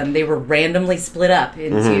separates Nothing. them. They were randomly split up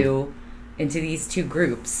into these two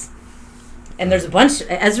groups, and there's a bunch: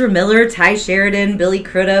 Ezra Miller, Ty Sheridan, Billy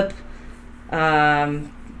Crudup,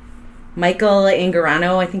 Michael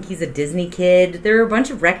Angarano. I think he's a Disney kid. There are a bunch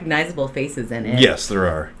of recognizable faces in it. yes, there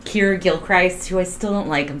are. Kira Gilchrist, who I still don't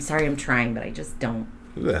like. I'm sorry, I'm trying, but I just don't.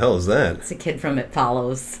 Who the hell is that? It's a kid from It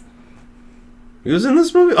Follows. He was in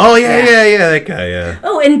this movie? Oh, yeah, that guy, yeah.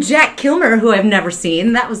 Oh, and Jack Kilmer, who I've never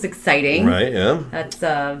seen. That was exciting. Right, yeah. That's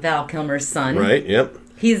Val Kilmer's son. Right, yep.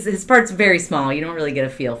 His part's very small. You don't really get a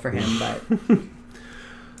feel for him, but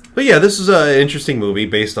But yeah, this is an interesting movie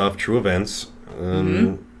based off true events.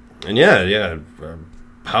 And yeah,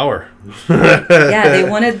 Power. Yeah, they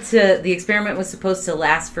wanted to. The experiment was supposed to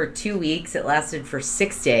last for 2 weeks. It lasted for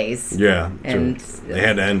 6 days. Yeah, and they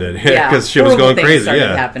had to end it. Yeah, because shit was going things crazy. Started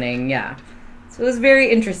Yeah, happening. Yeah, so it was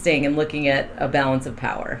very interesting in looking at a balance of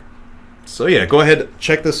power. So yeah, go ahead,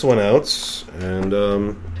 check this one out, and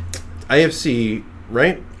IFC,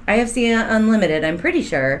 right? IFC Unlimited. I'm pretty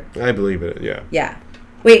sure. I believe it. Yeah. Yeah.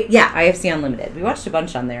 Wait, yeah, IFC Unlimited. We watched a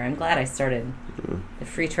bunch on there. I'm glad I started the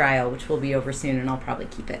free trial, which will be over soon, and I'll probably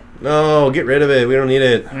keep it. No, get rid of it. We don't need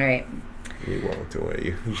it. All right. You won't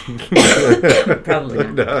away. Probably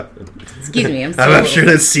not. No. Excuse me. I'm sure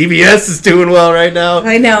that CBS is doing well right now.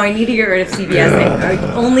 I know. I need to get rid of CBS.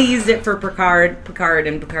 I only used it for Picard,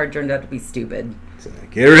 and Picard turned out to be stupid.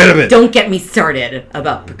 Get rid of it. Don't get me started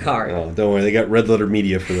about Picard. Oh, don't worry. They got Red Letter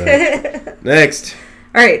Media for that. Next.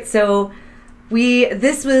 All right. So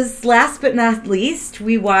this was last but not least.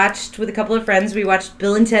 We watched with a couple of friends. We watched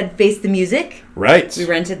Bill and Ted Face the Music. Right. We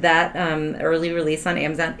rented that early release on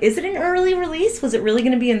Amazon. Is it an early release? Was it really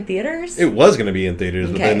going to be in theaters? It was going to be in theaters,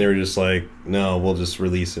 okay. But then they were just like, no, we'll just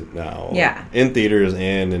release it now. Yeah. In theaters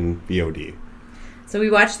and in VOD. So we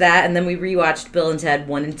watched that, and then we rewatched Bill and Ted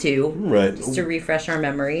 1 and 2. Right. Just to refresh our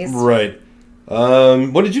memories. Right.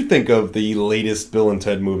 What did you think of the latest Bill and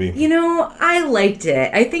Ted movie? You know, I liked it.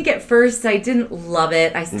 I think at first I didn't love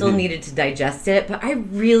it. I still needed to digest it, but I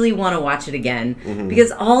really want to watch it again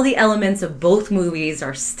because all the elements of both movies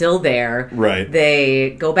are still there. Right.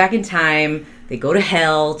 They go back in time. They go to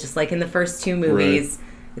hell, just like in the first 2 movies.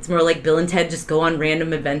 Right. It's more like Bill and Ted just go on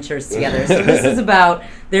random adventures together. So this is about,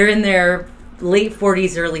 they're in their late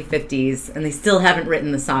 40s, early 50s, and they still haven't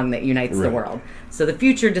written the song that unites the world. So the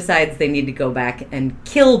future decides they need to go back and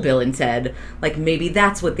kill Bill and Ted. Like maybe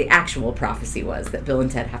that's what the actual prophecy was, that Bill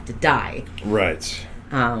and Ted have to die. Right.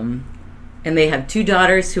 And they have 2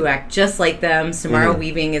 daughters who act just like them. Samara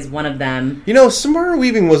Weaving is one of them. You know, Samara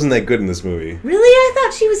Weaving wasn't that good in this movie. Really? I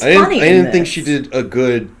thought she was funny. I didn't think she did a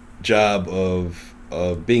good job of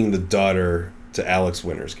being the daughter to Alex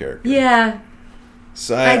Winter's character. Yeah.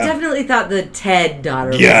 So I definitely thought the Ted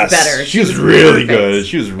daughter was better. She was really good.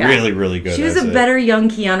 She was really, really good. She was a better young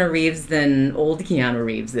Keanu Reeves than old Keanu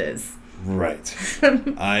Reeves is. Right.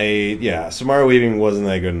 Samara Weaving wasn't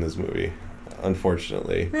that good in this movie,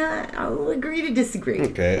 unfortunately. I'll agree to disagree.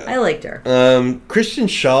 Okay. I liked her. Kristen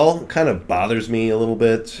Schaal kind of bothers me a little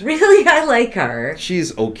bit. Really? I like her.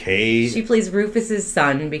 She's okay. She plays Rufus's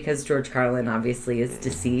son because George Carlin obviously is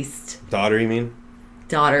deceased. Daughter, you mean?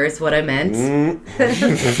 Daughter is what I meant.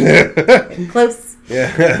 Close.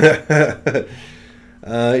 Yeah.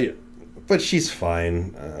 But she's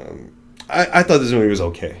fine. I thought this movie was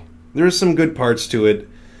okay. There were some good parts to it.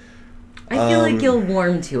 I feel like you'll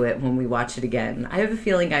warm to it when we watch it again. I have a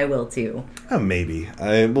feeling I will too. Maybe.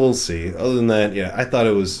 We'll see. Other than that, yeah, I thought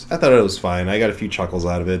it was fine. I got a few chuckles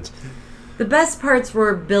out of it. The best parts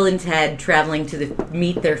were Bill and Ted traveling to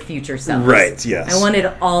meet their future selves. Right, yes. I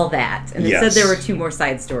wanted all that. And it Yes. said there were 2 more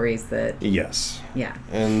side stories that... Yes. Yeah.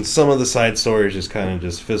 And some of the side stories just kind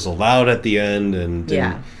of fizzled out at the end. And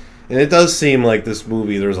yeah. And it does seem like this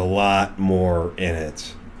movie, there's a lot more in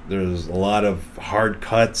it. There's a lot of hard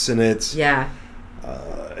cuts in it. Yeah.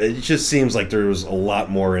 It just seems like there was a lot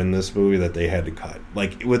more in this movie that they had to cut.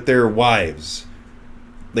 Like, with their wives...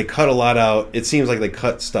 They cut a lot out. It seems like they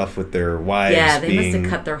cut stuff with their wives. Yeah, they must have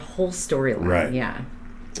cut their whole storyline. Right. Yeah.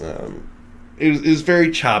 It was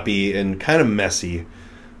very choppy and kind of messy,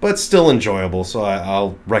 but still enjoyable. So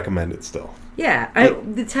I'll recommend it still. Yeah,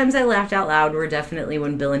 the times I laughed out loud were definitely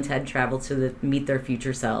when Bill and Ted travel to meet their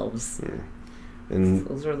future selves. And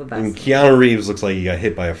those were the best. And Keanu Reeves looks like he got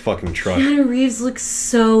hit by a fucking truck. Keanu Reeves looks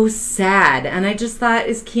so sad, and I just thought,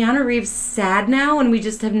 is Keanu Reeves sad now, and we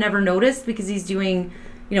just have never noticed because he's doing,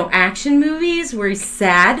 action movies where he's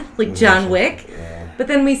sad, like John Wick. Yeah. But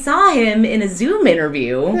then we saw him in a Zoom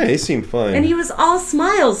interview. Yeah, he seemed fine. And he was all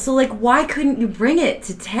smiles. So, why couldn't you bring it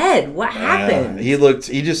to Ted? What happened? He looked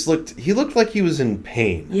like he was in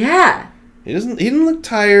pain. Yeah. He didn't look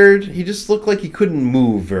tired. He just looked like he couldn't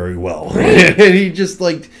move very well. Right. And he just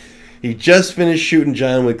finished shooting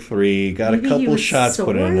John Wick 3, got a couple shots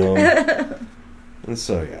put in him. And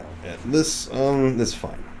so, this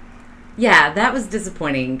fine. Yeah, that was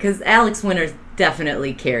disappointing because Alex Winters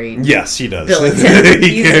definitely carried. Yes, he does. Bill and Ted.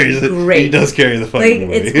 He carries it. Great. He does carry the fucking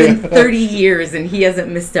movie. It's been 30 years and he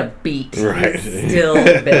hasn't missed a beat. Right. He's still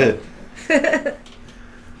Bill.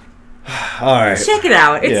 All right. Check it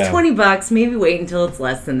out. It's $20. Maybe wait until it's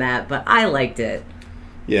less than that, but I liked it.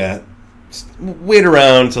 Yeah. Wait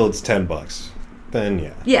around until it's $10.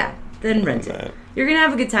 Then Yeah. Then rent it. You're gonna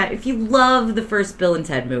have a good time if you love the first 2 Bill and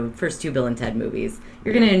Ted movies.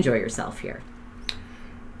 You're gonna enjoy yourself here.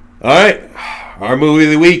 All right. our movie of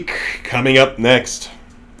the week coming up next.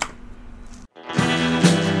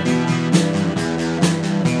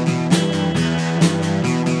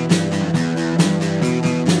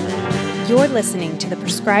 You're listening to the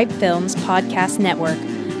Prescribed Films Podcast Network,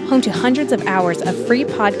 home to hundreds of hours of free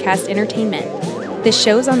podcast entertainment. The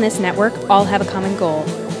shows on this network all have a common goal,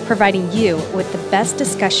 providing you with the best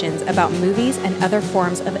discussions about movies and other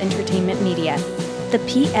forms of entertainment media. The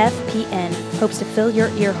PFPN hopes to fill your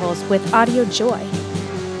earholes with audio joy.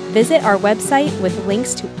 Visit our website with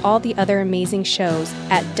links to all the other amazing shows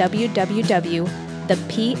at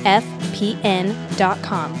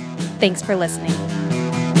www.thepfpn.com. Thanks for listening.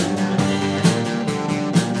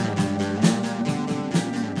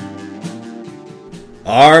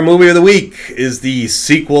 Our movie of the week is the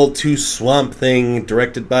sequel to Swamp Thing,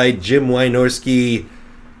 directed by Jim Wynorski.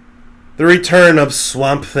 The Return of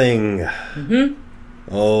Swamp Thing. Mm-hmm.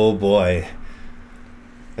 Oh boy.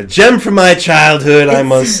 A gem from my childhood, I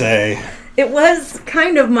must say. It was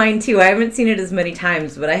kind of mine too. I haven't seen it as many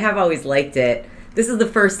times, but I have always liked it. This is the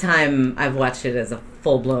first time I've watched it as a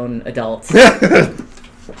full-blown adult. So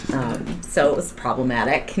it was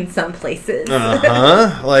problematic in some places.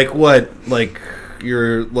 Uh-huh. Like what? Like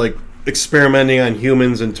you're like experimenting on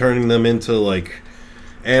humans and turning them into like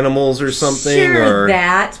animals or something? Sure,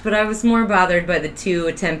 that, but I was more bothered by the 2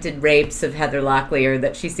 attempted rapes of Heather Locklear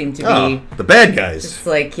that she seemed to be... the bad guys. Just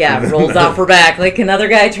like, rolls off her back like another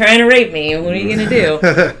guy trying to rape me. What are you going to do?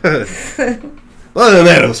 Other than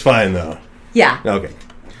that, it was fine, though. Yeah. Okay.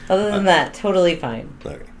 Other than that, totally fine.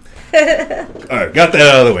 Okay. All right, got that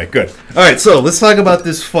out of the way. Good. All right, so let's talk about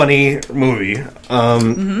this funny movie,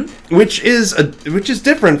 which is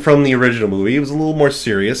different from the original movie. It was a little more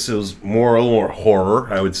serious. It was a little more horror,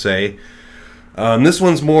 I would say. This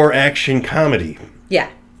one's more action comedy. Yeah.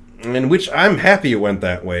 And which I'm happy it went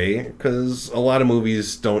that way, because a lot of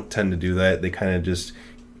movies don't tend to do that. They kind of just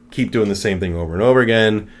keep doing the same thing over and over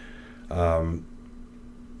again.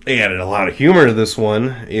 They added a lot of humor to this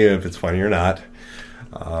one, if it's funny or not.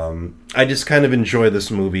 I just kind of enjoy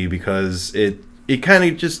this movie because it kind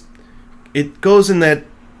of just it goes in that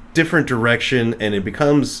different direction and it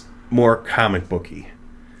becomes more comic booky.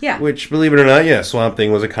 Yeah. Which, believe it or not, Swamp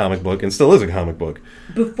Thing was a comic book and still is a comic book.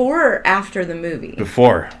 Before or after the movie?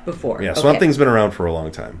 Before. Yeah, Swamp Thing's been around for a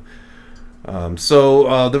long time.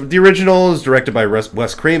 The original is directed by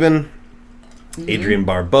Wes Craven, Adrienne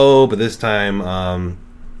Barbeau, but this time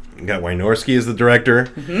we got Wynorski as the director.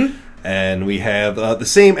 Mm-hmm. And we have the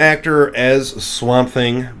same actor as Swamp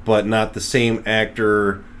Thing, but not the same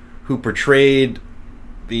actor who portrayed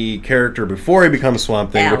the character before he becomes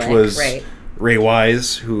Swamp Thing, which was Ray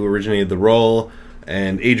Wise, who originated the role,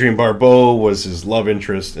 and Adrienne Barbeau was his love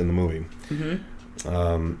interest in the movie.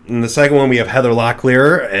 Mm-hmm. In the second one, we have Heather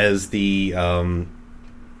Locklear as the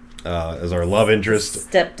as our love interest,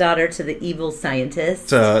 stepdaughter to the evil scientist.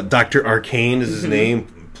 Dr. Arcane is his name.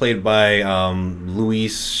 Played by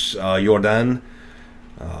Luis Jordan.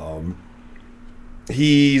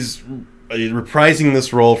 He's reprising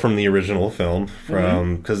this role from the original film.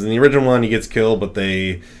 Because in the original one he gets killed, but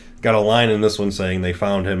they got a line in this one saying they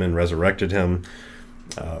found him and resurrected him.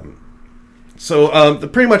 Pretty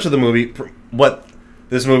much of the movie, what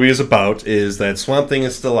this movie is about is that Swamp Thing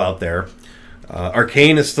is still out there.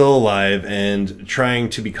 Arcane is still alive and trying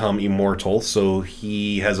to become immortal, so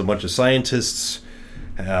he has a bunch of scientists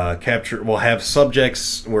have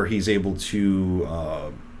subjects where he's able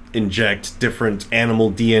to inject different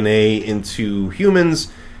animal DNA into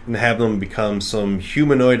humans and have them become some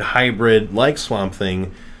humanoid hybrid like Swamp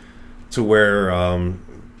Thing to where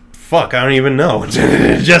I don't even know.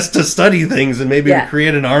 Just to study things and maybe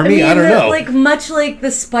create an army? I don't know. Like much like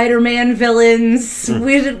the Spider-Man villains.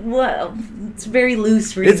 It's very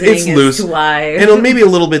loose reasoning it's loose. As to why. And maybe a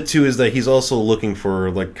little bit, too, is that he's also looking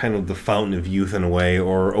for, like, kind of the fountain of youth in a way,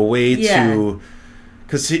 or a way to...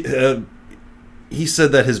 Because he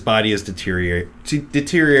said that his body is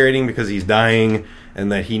deteriorating because he's dying,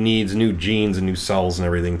 and that he needs new genes and new cells and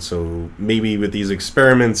everything. So maybe with these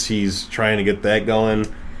experiments, he's trying to get that going.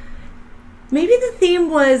 Maybe the theme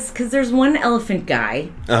was, because there's one elephant guy,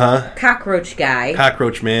 cockroach guy,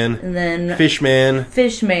 cockroach man, and then fish man.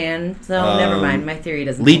 So never mind, my theory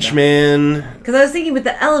doesn't. Leech man. Because I was thinking with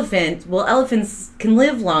the elephant, elephants can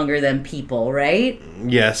live longer than people, right?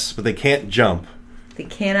 Yes, but they can't jump. They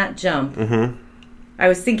cannot jump. Mm-hmm. I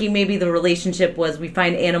was thinking maybe the relationship was we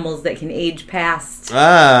find animals that can age past.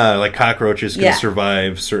 Like cockroaches can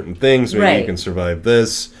survive certain things. Maybe you can survive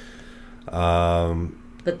this.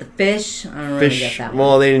 But the fish, I don't really get that one.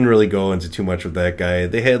 Well, they didn't really go into too much with that guy.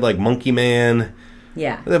 They had, like, Monkey Man.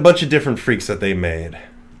 Yeah. A bunch of different freaks that they made.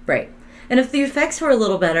 Right. And if the effects were a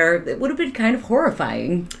little better, it would have been kind of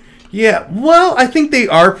horrifying. Yeah, well, I think they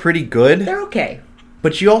are pretty good. They're okay.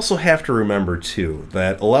 But you also have to remember, too,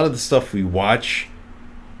 that a lot of the stuff we watch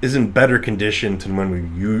is in better condition than when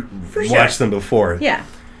we watched them before. Yeah.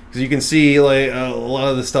 Because you can see, like, a lot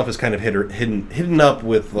of the stuff is kind of hidden up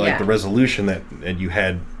with, like, the resolution that you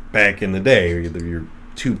had back in the day, or your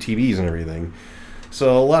tube TVs and everything.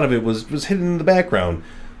 So a lot of it was hidden in the background.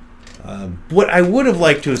 What I would have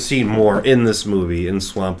liked to have seen more in this movie, in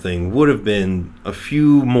Swamp Thing, would have been a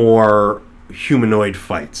few more humanoid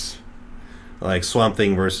fights. Like Swamp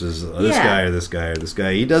Thing versus this guy or this guy or this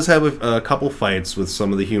guy. He does have a couple fights with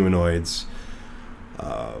some of the humanoids.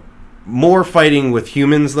 More fighting with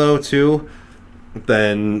humans, though, too,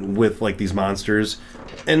 than with, like, these monsters.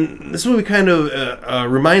 And this movie kind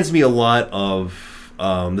of reminds me a lot of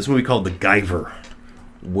this movie called The Guyver,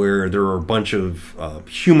 where there are a bunch of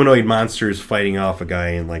humanoid monsters fighting off a guy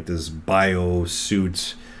in, like, this bio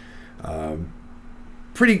suit.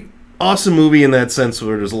 Pretty awesome movie in that sense,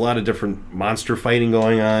 where there's a lot of different monster fighting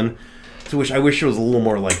going on, to which I wish it was a little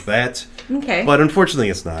more like that. Okay. But unfortunately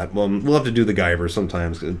it's not. Well, we'll have to do The Guyver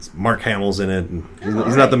sometimes. It's Mark Hamill's in it. And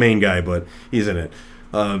he's not the main guy, but he's in it.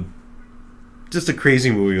 Just a crazy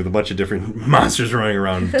movie with a bunch of different monsters running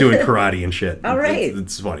around doing karate and shit. All right.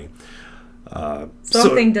 It's funny. Swamp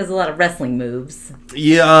Thing does a lot of wrestling moves.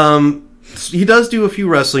 Yeah, he does do a few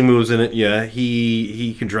wrestling moves in it, yeah.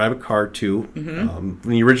 He can drive a car, too. In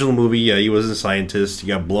the original movie, yeah, he was a scientist. He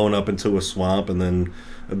got blown up into a swamp and then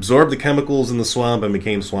absorbed the chemicals in the swamp and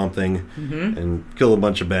became Swamp Thing and killed a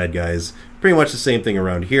bunch of bad guys. Pretty much the same thing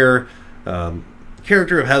around here.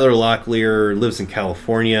 Character of Heather Locklear lives in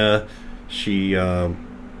California. She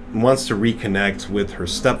wants to reconnect with her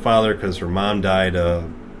stepfather because her mom died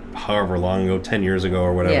however long ago, 10 years ago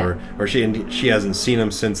or whatever, or she hasn't seen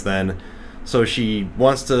him since then. So she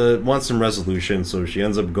wants some resolution, so she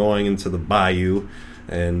ends up going into the bayou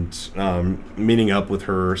and meeting up with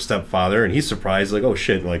her stepfather, and he's surprised, like, oh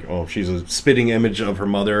shit, like, oh, she's a spitting image of her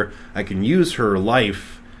mother. I can use her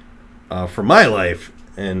life for my life,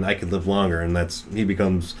 and I could live longer, and he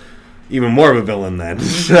becomes even more of a villain then.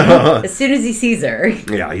 As soon as he sees her.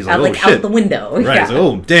 Yeah, he's like, oh, shit. Out the window. Right, Yeah. he's like,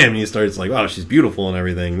 oh, damn. And he starts like, wow, she's beautiful and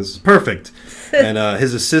everything. This is perfect. And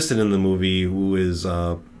his assistant in the movie, who is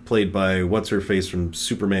played by what's-her-face from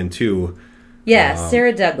Superman 2. Yeah,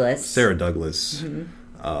 Sarah Douglas. Sarah Douglas.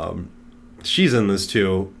 She's in this,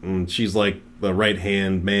 too. And she's like the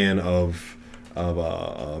right-hand man of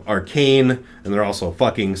Arcane, and they're also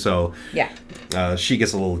fucking, so she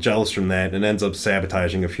gets a little jealous from that and ends up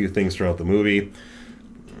sabotaging a few things throughout the movie.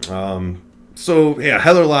 So yeah,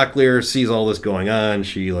 Heather Locklear sees all this going on.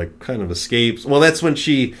 She like kind of escapes. Well, that's when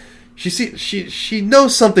she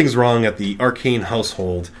knows something's wrong at the Arcane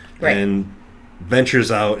household, and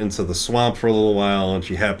ventures out into the swamp for a little while, and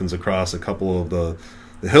she happens across a couple of the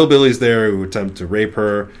hillbillies there who attempt to rape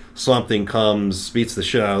her. Swamp Thing comes, beats the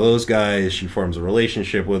shit out of those guys. She forms a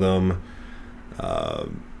relationship with them.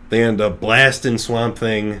 They end up blasting Swamp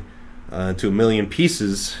Thing to a million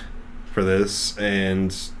pieces for this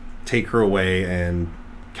and take her away and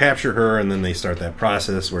capture her, and then they start that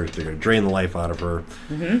process where they're going to drain the life out of her.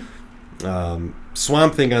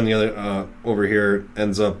 Swamp Thing on the other over here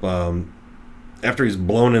ends up after he's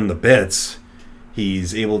blown into bits,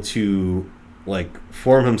 he's able to like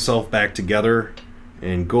form himself back together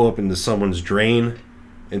and go up into someone's drain,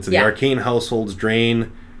 into the Arcane household's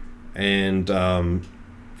drain, and come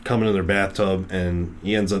into their bathtub, and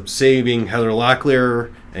he ends up saving Heather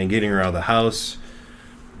Locklear and getting her out of the house.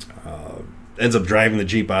 Ends up driving the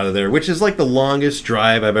Jeep out of there, which is like the longest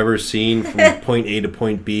drive I've ever seen from point A to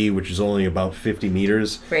point B, which is only about 50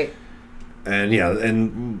 meters. Right. And yeah,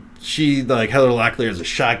 and she, like, Heather Locklear has a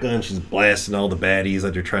shotgun. She's blasting all the baddies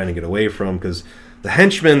that they're trying to get away from, because the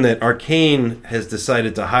henchmen that Arcane has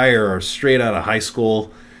decided to hire are straight out of high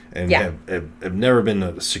school and have never been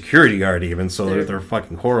a security guard even, so they're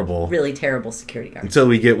fucking horrible. Really terrible security guards. Until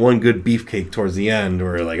we get one good beefcake towards the end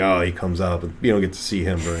where, like, oh, he comes out, but you don't get to see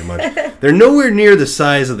him very much. They're nowhere near the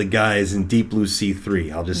size of the guys in Deep Blue Sea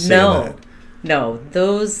 3, I'll just say that. No,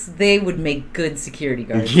 they would make good security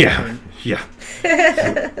guards. Yeah.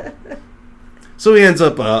 So he ends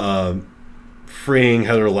up freeing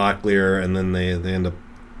Heather Locklear, and then they end up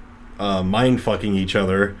mind-fucking each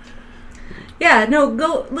other. Yeah, no,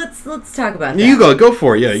 go. Let's talk about that. You go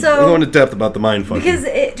for it. Yeah, so, go into depth about the mind-fucking. Because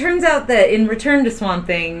it turns out that in Return to Swamp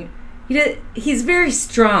Thing, he's very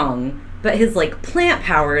strong, but his like plant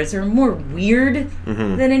powers are more weird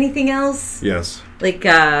than anything else. Yes. Like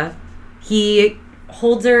he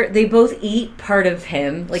holds her. They both eat part of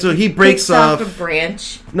him. Like, so he breaks off a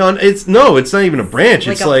branch. No, it's not even a branch.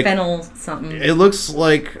 Like it's a like fennel something. It looks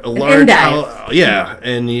like a large. Yeah,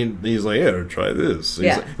 and he's like, yeah, try this.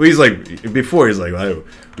 He's like, before he's like,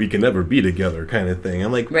 we can never be together, kind of thing.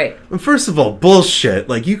 I'm like, right. Well, first of all, bullshit.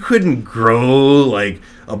 Like, you couldn't grow like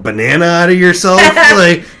a banana out of yourself.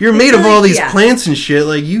 Like, you're made of all these plants and shit.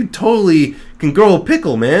 Like, you totally can grow a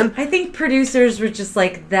pickle, man. I think producers were just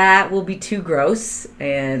like, that will be too gross,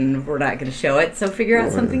 and we're not going to show it, so figure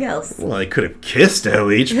out something else. Well, I could have kissed at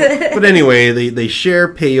least. But anyway, they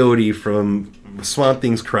share peyote from Swamp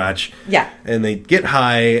Thing's crotch. Yeah. And they get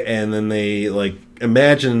high, and then they, like,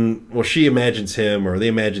 she imagines him, or they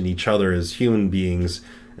imagine each other as human beings,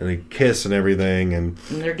 and they kiss and everything, and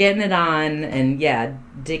they're getting it on, and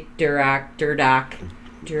Dick Durock.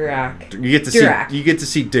 You get to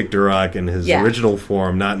see Dick Durock in his original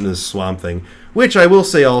form, not in his Swamp Thing. Which I will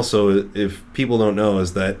say also, if people don't know,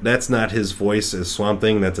 is that's not his voice as Swamp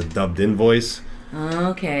Thing. That's a dubbed-in voice.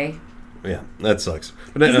 Okay. Yeah, that sucks.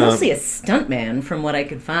 But he's mostly a stuntman, from what I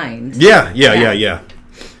could find. Yeah.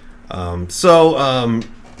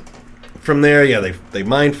 From there, they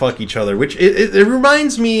mind fuck each other, which it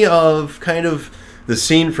reminds me of kind of the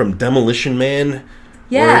scene from Demolition Man.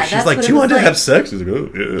 Yeah, where she's like, do you want to have sex? He's like, oh,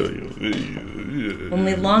 yeah.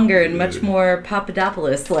 Only longer and much more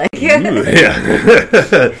Papadopoulos-like.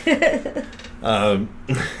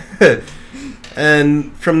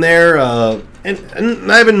 And from there,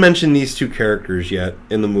 and I haven't mentioned these two characters yet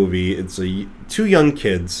in the movie. It's two young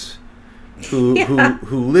kids who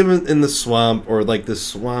live in the swamp, or like this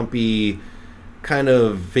swampy kind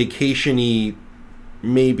of vacation-y,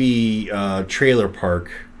 maybe trailer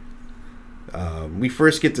park. We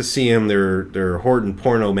first get to see them. They're hoarding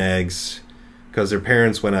porno mags because their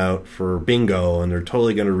parents went out for bingo, and they're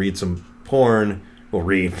totally going to read some porn. Well,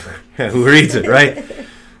 read. Who reads it, right?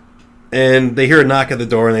 And they hear a knock at the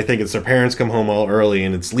door, and they think it's their parents come home all early,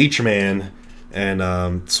 and it's Leech Man,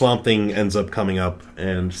 and Swamp Thing ends up coming up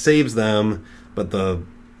and saves them, but the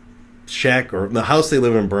shack, or the house they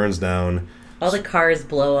live in, burns down. All the cars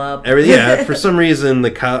blow up. For some reason,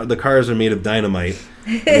 the cars are made of dynamite.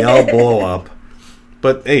 They all blow up.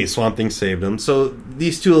 But, hey, Swamp Thing saved them. So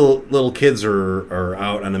these two little kids are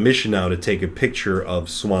out on a mission now to take a picture of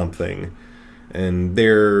Swamp Thing. And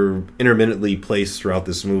they're intermittently placed throughout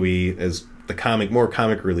this movie as more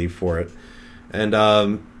comic relief for it. And,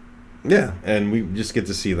 and we just get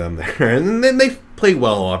to see them there. And then they play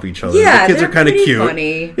well off each other. Yeah, the kids are kind of cute.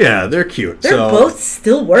 Funny. Yeah, they're cute. They're both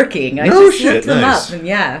still working. I just looked them up, and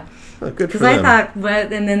Oh, good for them. Because I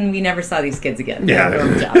thought, and then we never saw these kids again. Yeah.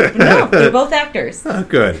 But no, they're both actors. Oh,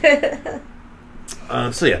 good.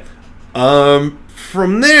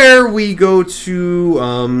 From there we go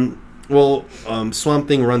to, Swamp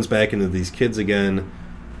Thing runs back into these kids again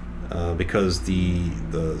because the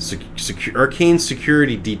Arcane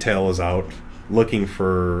security detail is out looking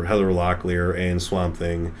for Heather Locklear and Swamp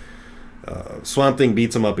Thing. Swamp Thing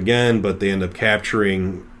beats them up again, but they end up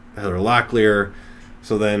capturing Heather Locklear.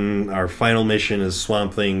 So then our final mission is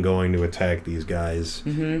Swamp Thing going to attack these guys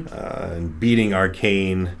and beating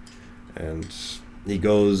Arcane. And he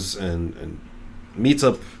goes and beats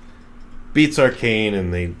Arcane,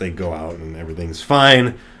 and they go out and everything's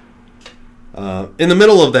fine. In the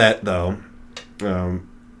middle of that, though,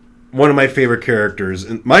 one of my favorite characters,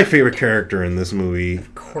 my favorite character in this movie,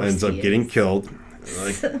 ends up getting killed.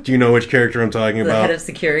 Like, do you know which character I'm talking about? The head of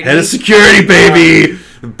security. Head of security, baby!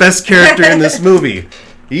 The best character in this movie.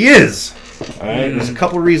 He is. All right, there's a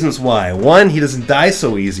couple reasons why. One, he doesn't die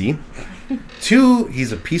so easy. Two,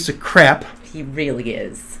 he's a piece of crap. He really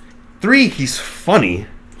is. Three, he's funny.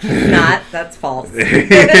 He's not. That's false.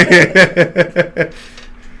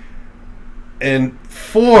 And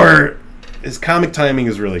four, his comic timing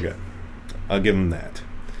is really good. I'll give him that.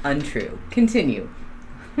 Untrue. Continue.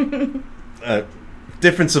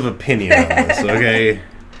 Difference of opinion on this, okay?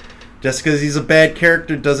 Just because he's a bad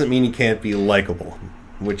character doesn't mean he can't be likable.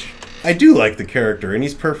 Which, I do like the character, and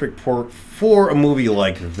he's perfect for a movie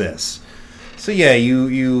like this. So yeah,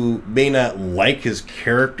 you may not like his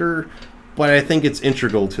character, but I think it's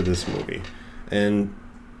integral to this movie. And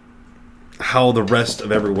how the rest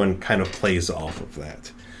of everyone kind of plays off of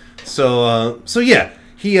that. So yeah,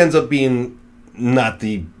 he ends up being not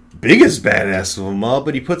the biggest badass of them all,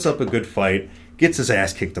 but he puts up a good fight, gets his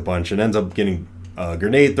ass kicked a bunch, and ends up getting a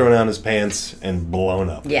grenade thrown on his pants and blown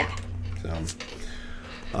up. Yeah.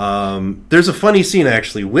 So, there's a funny scene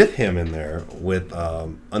actually with him in there with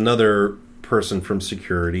another person from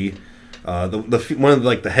security. One of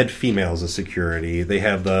the head females of security. They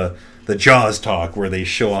have the Jaws talk where they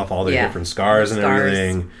show off all their different scars and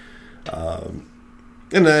everything.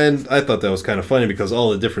 And then I thought that was kind of funny because all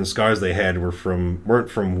the different scars they had weren't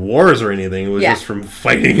from wars or anything. It was just from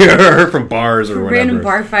fighting or from bars or whatever. Random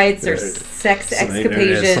bar fights or sex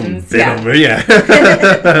escapations.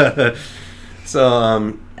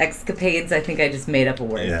 So, escapades, I think I just made up a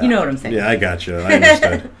word. Yeah. You know what I'm saying. Yeah, I gotcha. I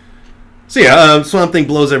understood. So Swamp Thing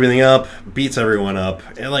blows everything up, beats everyone up.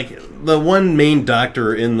 And, like, the one main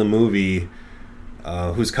doctor in the movie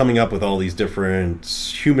who's coming up with all these different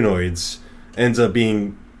humanoids ends up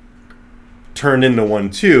being turned into one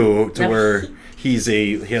too, to where he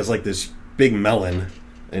has like this big melon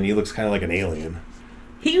and he looks kind of like an alien.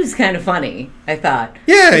 He was kind of funny, I thought.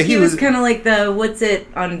 Yeah, he was kind of like the what's it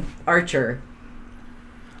on Archer.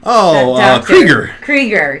 Oh, Krieger.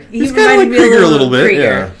 Krieger. He He's kind of like Krieger a little bit. Krieger.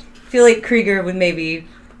 Yeah. I feel like Krieger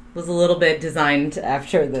was a little bit designed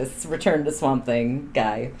after this Return to Swamp Thing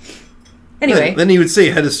guy. Anyway, then he would say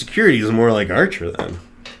head of security is more like Archer then.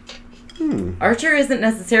 Archer isn't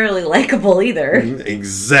necessarily likable either.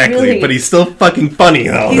 Exactly, really. But he's still fucking funny,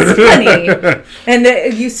 though. He's funny. And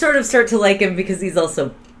you sort of start to like him because he's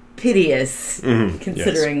also piteous,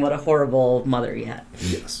 considering what a horrible mother he had.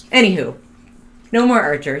 Yes. Anywho, no more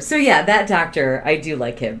Archer. So yeah, that doctor, I do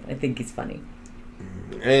like him. I think he's funny.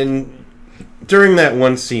 And during that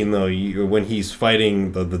one scene, though, when he's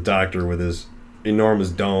fighting the doctor with his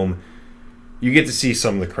enormous dome, you get to see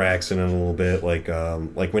some of the cracks in it a little bit, like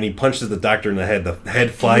when he punches the doctor in the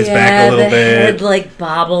head flies back a little bit. The head like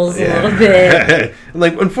bobbles a little bit. And,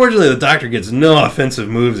 like, unfortunately, the doctor gets no offensive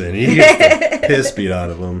moves in. He gets the piss beat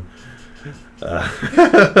out of him. But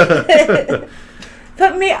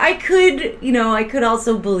I could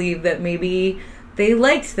also believe that maybe they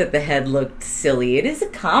liked that the head looked silly. It is a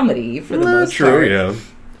comedy for the most part. True, yeah.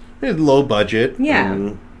 It had low budget.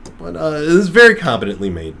 Yeah. But it was a very competently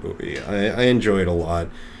made movie. I enjoyed it a lot.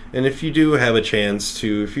 And if you do have a chance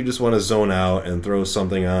to, if you just want to zone out and throw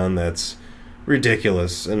something on that's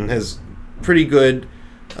ridiculous and has pretty good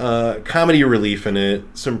comedy relief in it,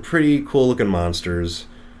 some pretty cool looking monsters,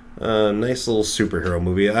 nice little superhero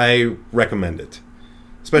movie, I recommend it.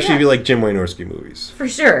 Especially if you like Jim Wynorski movies. For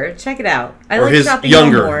sure. Check it out. Or his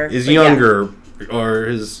younger, or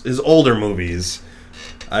his older movies.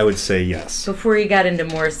 I would say yes. Before he got into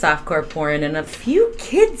more softcore porn and a few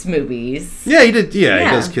kids movies. Yeah, he did. Yeah, he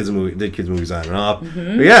does kids movies on and off.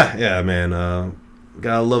 Mm-hmm. But yeah, man.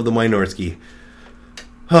 Gotta love the Wynorski.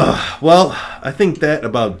 Well, I think that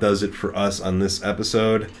about does it for us on this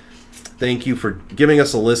episode. Thank you for giving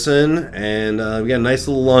us a listen, and we got a nice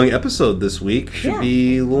little long episode this week. Should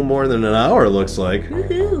be a little more than an hour, it looks like.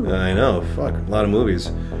 Woohoo! I know, fuck, a lot of movies.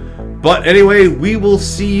 But anyway, we will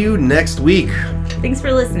see you next week. Thanks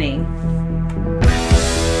for listening.